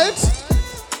 All right.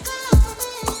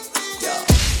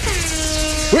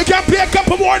 We can play a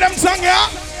couple more of them songs, yeah?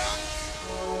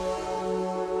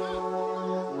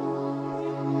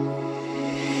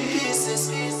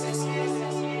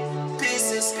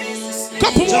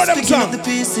 Couple more of them songs. The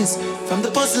pieces from the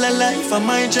puzzle of life on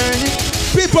my journey.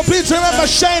 People, please remember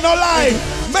Shine Alive.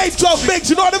 Make 12 bigs.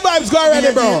 You know the vibes go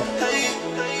already, bro.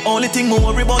 Only thing me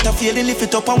worry about a feeling, lift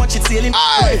it up and watch it sailing.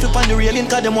 If you on the railing,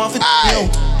 cause them want it, you know.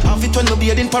 Half it when me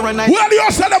beard in paranoid. Well,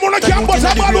 you said them on the campus,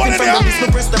 I'm not one in there.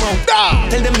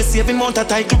 Tell them the saving mount a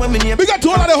title when me name. We got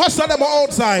two of the hustle them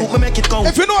outside. Me make it count.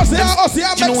 If you know say us here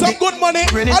make some good money,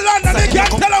 a London they can't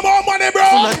tell them all money,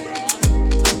 bro.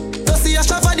 See a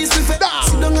shop for this buffet.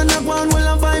 Sit down on the ground while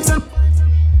I'm vibes and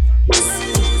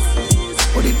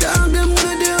what the dog them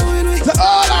gonna do with me?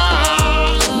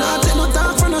 Nah, take no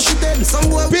talk for no shit then. Some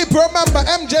boy. People remember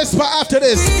MJ Spot after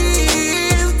this.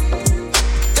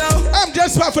 MJ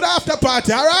Spot for the after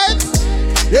party, alright?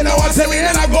 You know what I mean?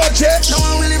 And I go check.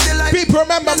 People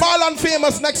remember Marlon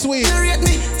Famous next week.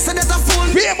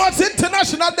 Famous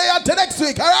International Day until next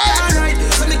week, alright?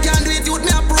 So me can't do it, you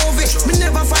me approve it. Me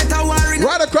never fight a war.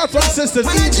 Right across from sisters,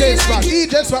 EJ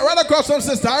Spot, right across from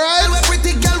sister, alright?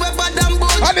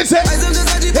 And they say,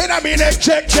 hey, I mean,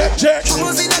 check.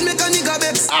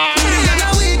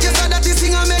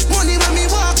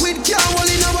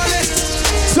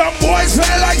 Some boys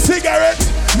smell like cigarettes.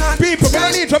 People, we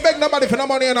don't need to beg nobody for no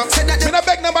money, you know. We don't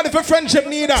beg nobody for friendship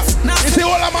neither. You see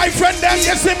all of my friends them,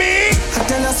 you see me?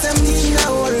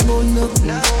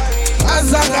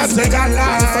 As long as they got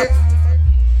life.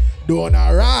 Doing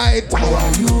alright.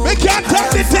 We can't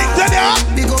take the thing to there.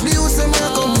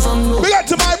 We got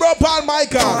to my bro Paul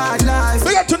Michael.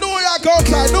 We got to New York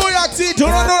outside. New York City. You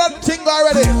don't know that thing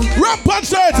already. Rum Punch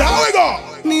Thursdays. How we go?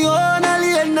 Me own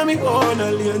alien, me own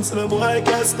alien. So no boy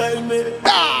can't style me.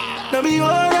 No me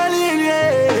own alien,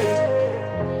 yeah.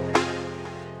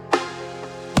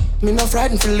 Me no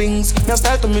frightened feelings, me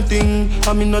style to me thing.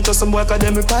 And me not just some boy cause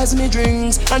them requires me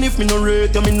drinks. And if me no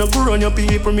rate you, me no go run your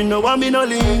people. Me no want me no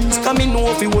links. Cause me know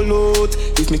if you will out.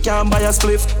 If me can't buy a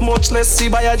spliff, much less see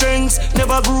buy a drinks.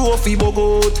 Never grew up fi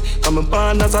bogot. Cause me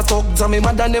born as a thug, and me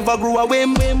mother never grew a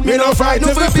whim. Me no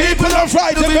frightened for people, no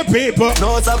frightened for people.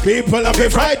 No, it's a people that be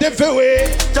frightened for we.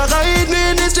 Just hide me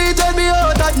in the street, tell me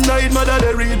out at night. Mother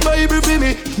they read Bible for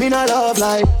me. Me not love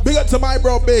life. Big up to my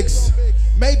bro Biggs.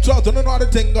 Made trust, you don't know the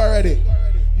thing already.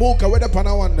 Mooka, where the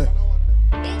pana one there?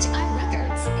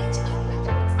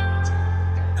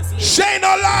 Shane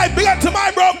alive, big up to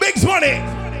my bro, Biggs Money.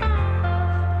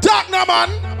 Talk now,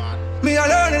 man. Me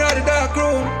alone in the dark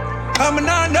room. I'm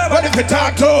not nobody to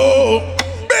talk to.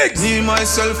 Biggs. See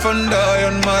myself and die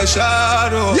on my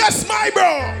shadow. Yes, my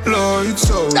bro.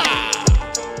 Lights out.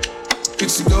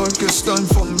 It's the darkest time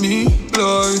for me.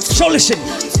 Lights so listen,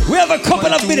 we have a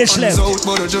couple of minutes left. Out,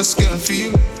 but I just can't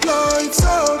feel. Lights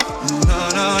out.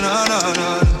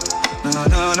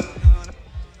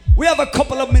 We have a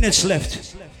couple of minutes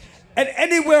left. And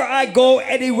anywhere I go,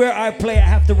 anywhere I play, I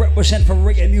have to represent for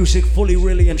reggae music fully,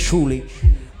 really, and truly.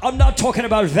 I'm not talking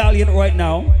about Valiant right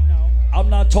now. I'm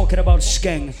not talking about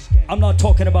Skeng. I'm not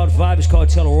talking about Vibes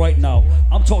Cartel right now.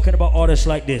 I'm talking about artists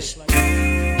like this.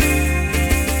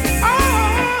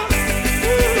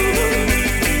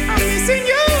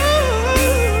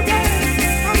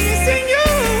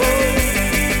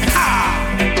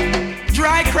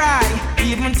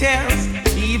 Even tears,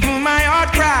 even my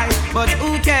heart cries, but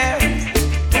who cares?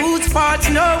 Whose fault's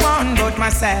no one but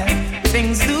myself.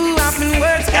 Things do happen,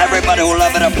 words. Everybody will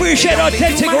love and appreciate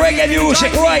authentic reggae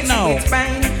music right now.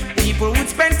 People would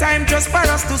spend time just for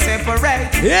us to separate.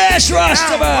 Yes,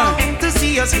 Rastaman. I want to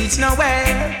see us reach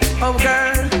nowhere, oh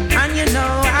girl, and you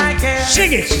know I care.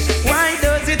 Sing it. Why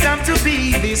does it have to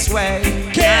be this way?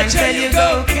 Can't tell you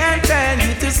go, can't tell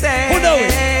you to stay. Who know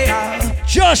it?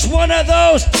 Just one of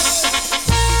those.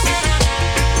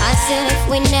 I said if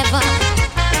we never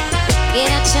get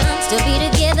a chance to be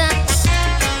together,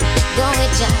 go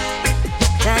with ya,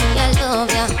 and I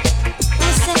love ya.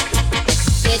 I said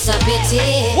it's a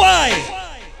pity. Why?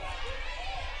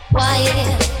 Why?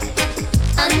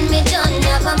 And me don't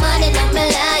have a man in my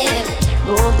life.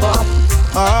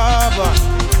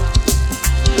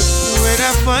 When I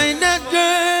find that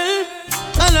girl,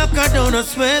 I look her down, I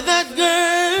swear that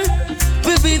girl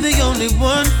will be the only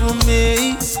one for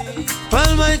me.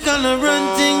 Paul Michael run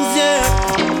things, yeah.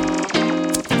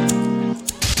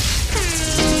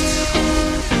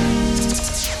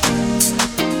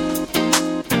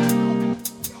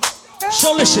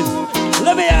 So listen,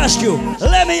 let me ask you.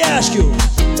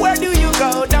 Where do you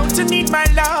go down to need my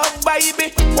love,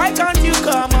 baby? Why can't you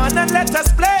come on and let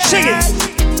us play? Sing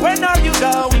it. When are you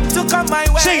going to come my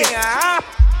way? Sing it.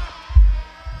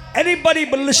 Anybody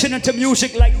been listening to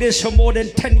music like this for more than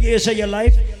 10 years of your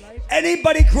life?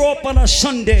 Anybody grow up on a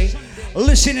Sunday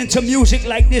listening to music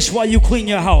like this while you clean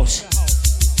your house?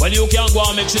 Well, you can't go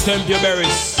and mix it temp your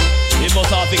berries. You must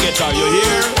have to get her, you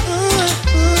hear?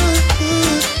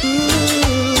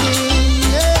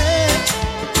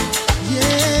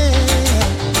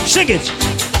 Sing it.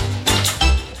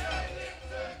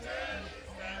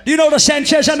 Do you know the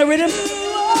Sanchez on the rhythm? Do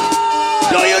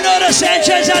you know the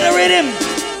Sanchez on the rhythm?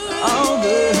 Oh,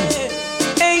 good.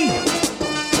 Hey,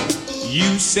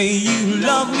 you say you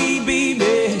love me,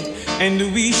 baby,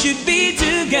 and we should be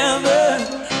together.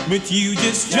 But you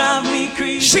just drive me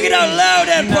crazy. Sing it out loud,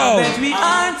 then, bro. Now that we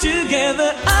are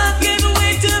together, I can't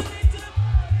wait to.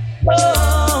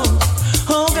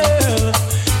 Oh, girl,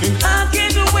 and I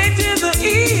can't wait till the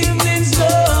evening's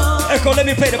done. Echo, let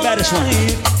me play the baddest one.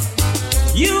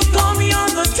 You call me on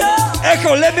the top.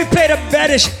 Echo, let me play the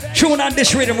baddest tune on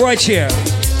this rhythm right here.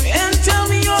 And tell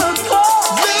me you're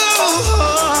cold.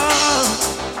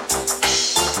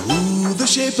 Ooh, the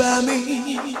shape I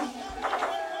made.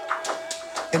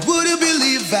 And would you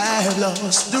believe I've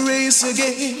lost the race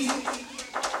again?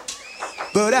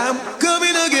 But I'm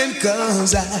coming again,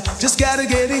 cause I just gotta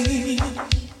get in.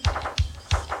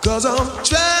 Cause I'm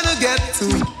trying to get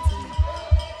to.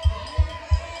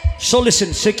 So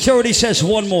listen, security says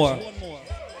one more.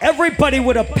 Everybody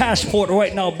with a passport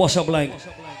right now, bust a blank.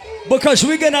 Because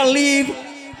we're gonna leave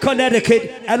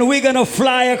Connecticut and we're gonna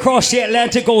fly across the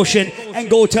Atlantic Ocean and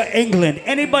go to England.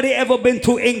 Anybody ever been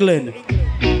to England?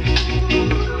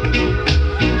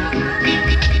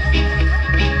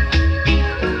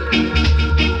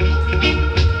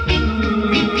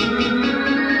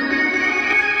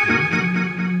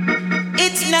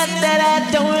 Not that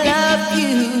I don't love you.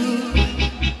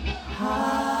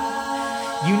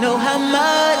 You know how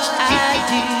much I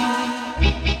do.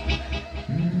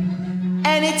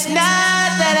 And it's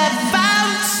not that I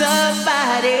found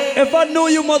somebody. If I knew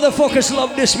you motherfuckers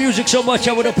love this music so much,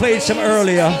 I would have played some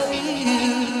earlier.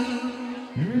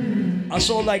 I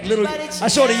saw the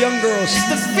young girls.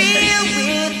 The fear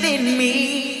within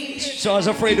me. So I was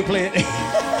afraid to play it.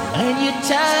 When you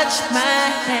touch my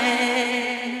hand.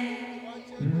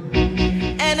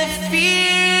 And a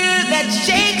fear that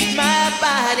shakes my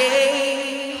body.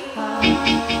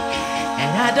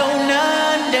 And I don't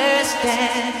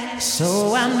understand.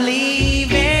 So I'm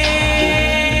leaving.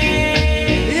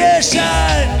 Yes,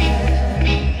 son.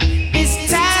 This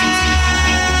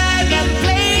time I'm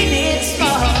playing it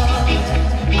small.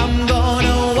 I'm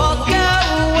gonna walk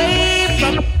away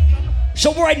from.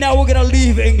 So right now we're gonna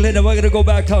leave England and we're gonna go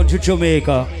back down to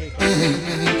Jamaica.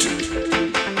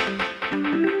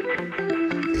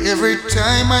 Every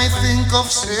time I think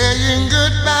of saying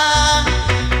goodbye,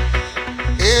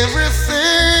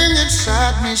 everything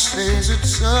inside me says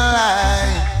it's a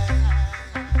lie.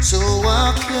 So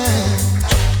I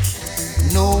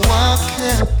can't, no I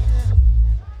can't.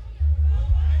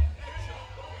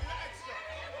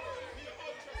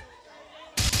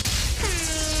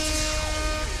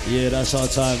 Yeah, that's our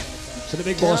time. So the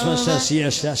big boss man says,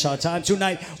 yes, that's our time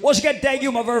tonight. Once again, thank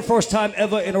you. My very first time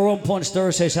ever in a Rum Punch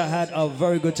Thursdays. I had a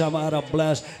very good time. I had a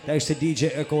blast. Thanks to DJ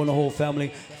Echo and the whole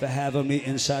family for having me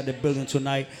inside the building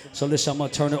tonight. So listen, I'm going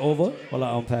to turn it over while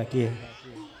I unpack here.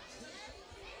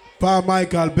 Pa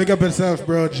Michael, big up yourself,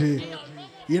 bro G.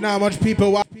 You know how much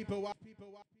people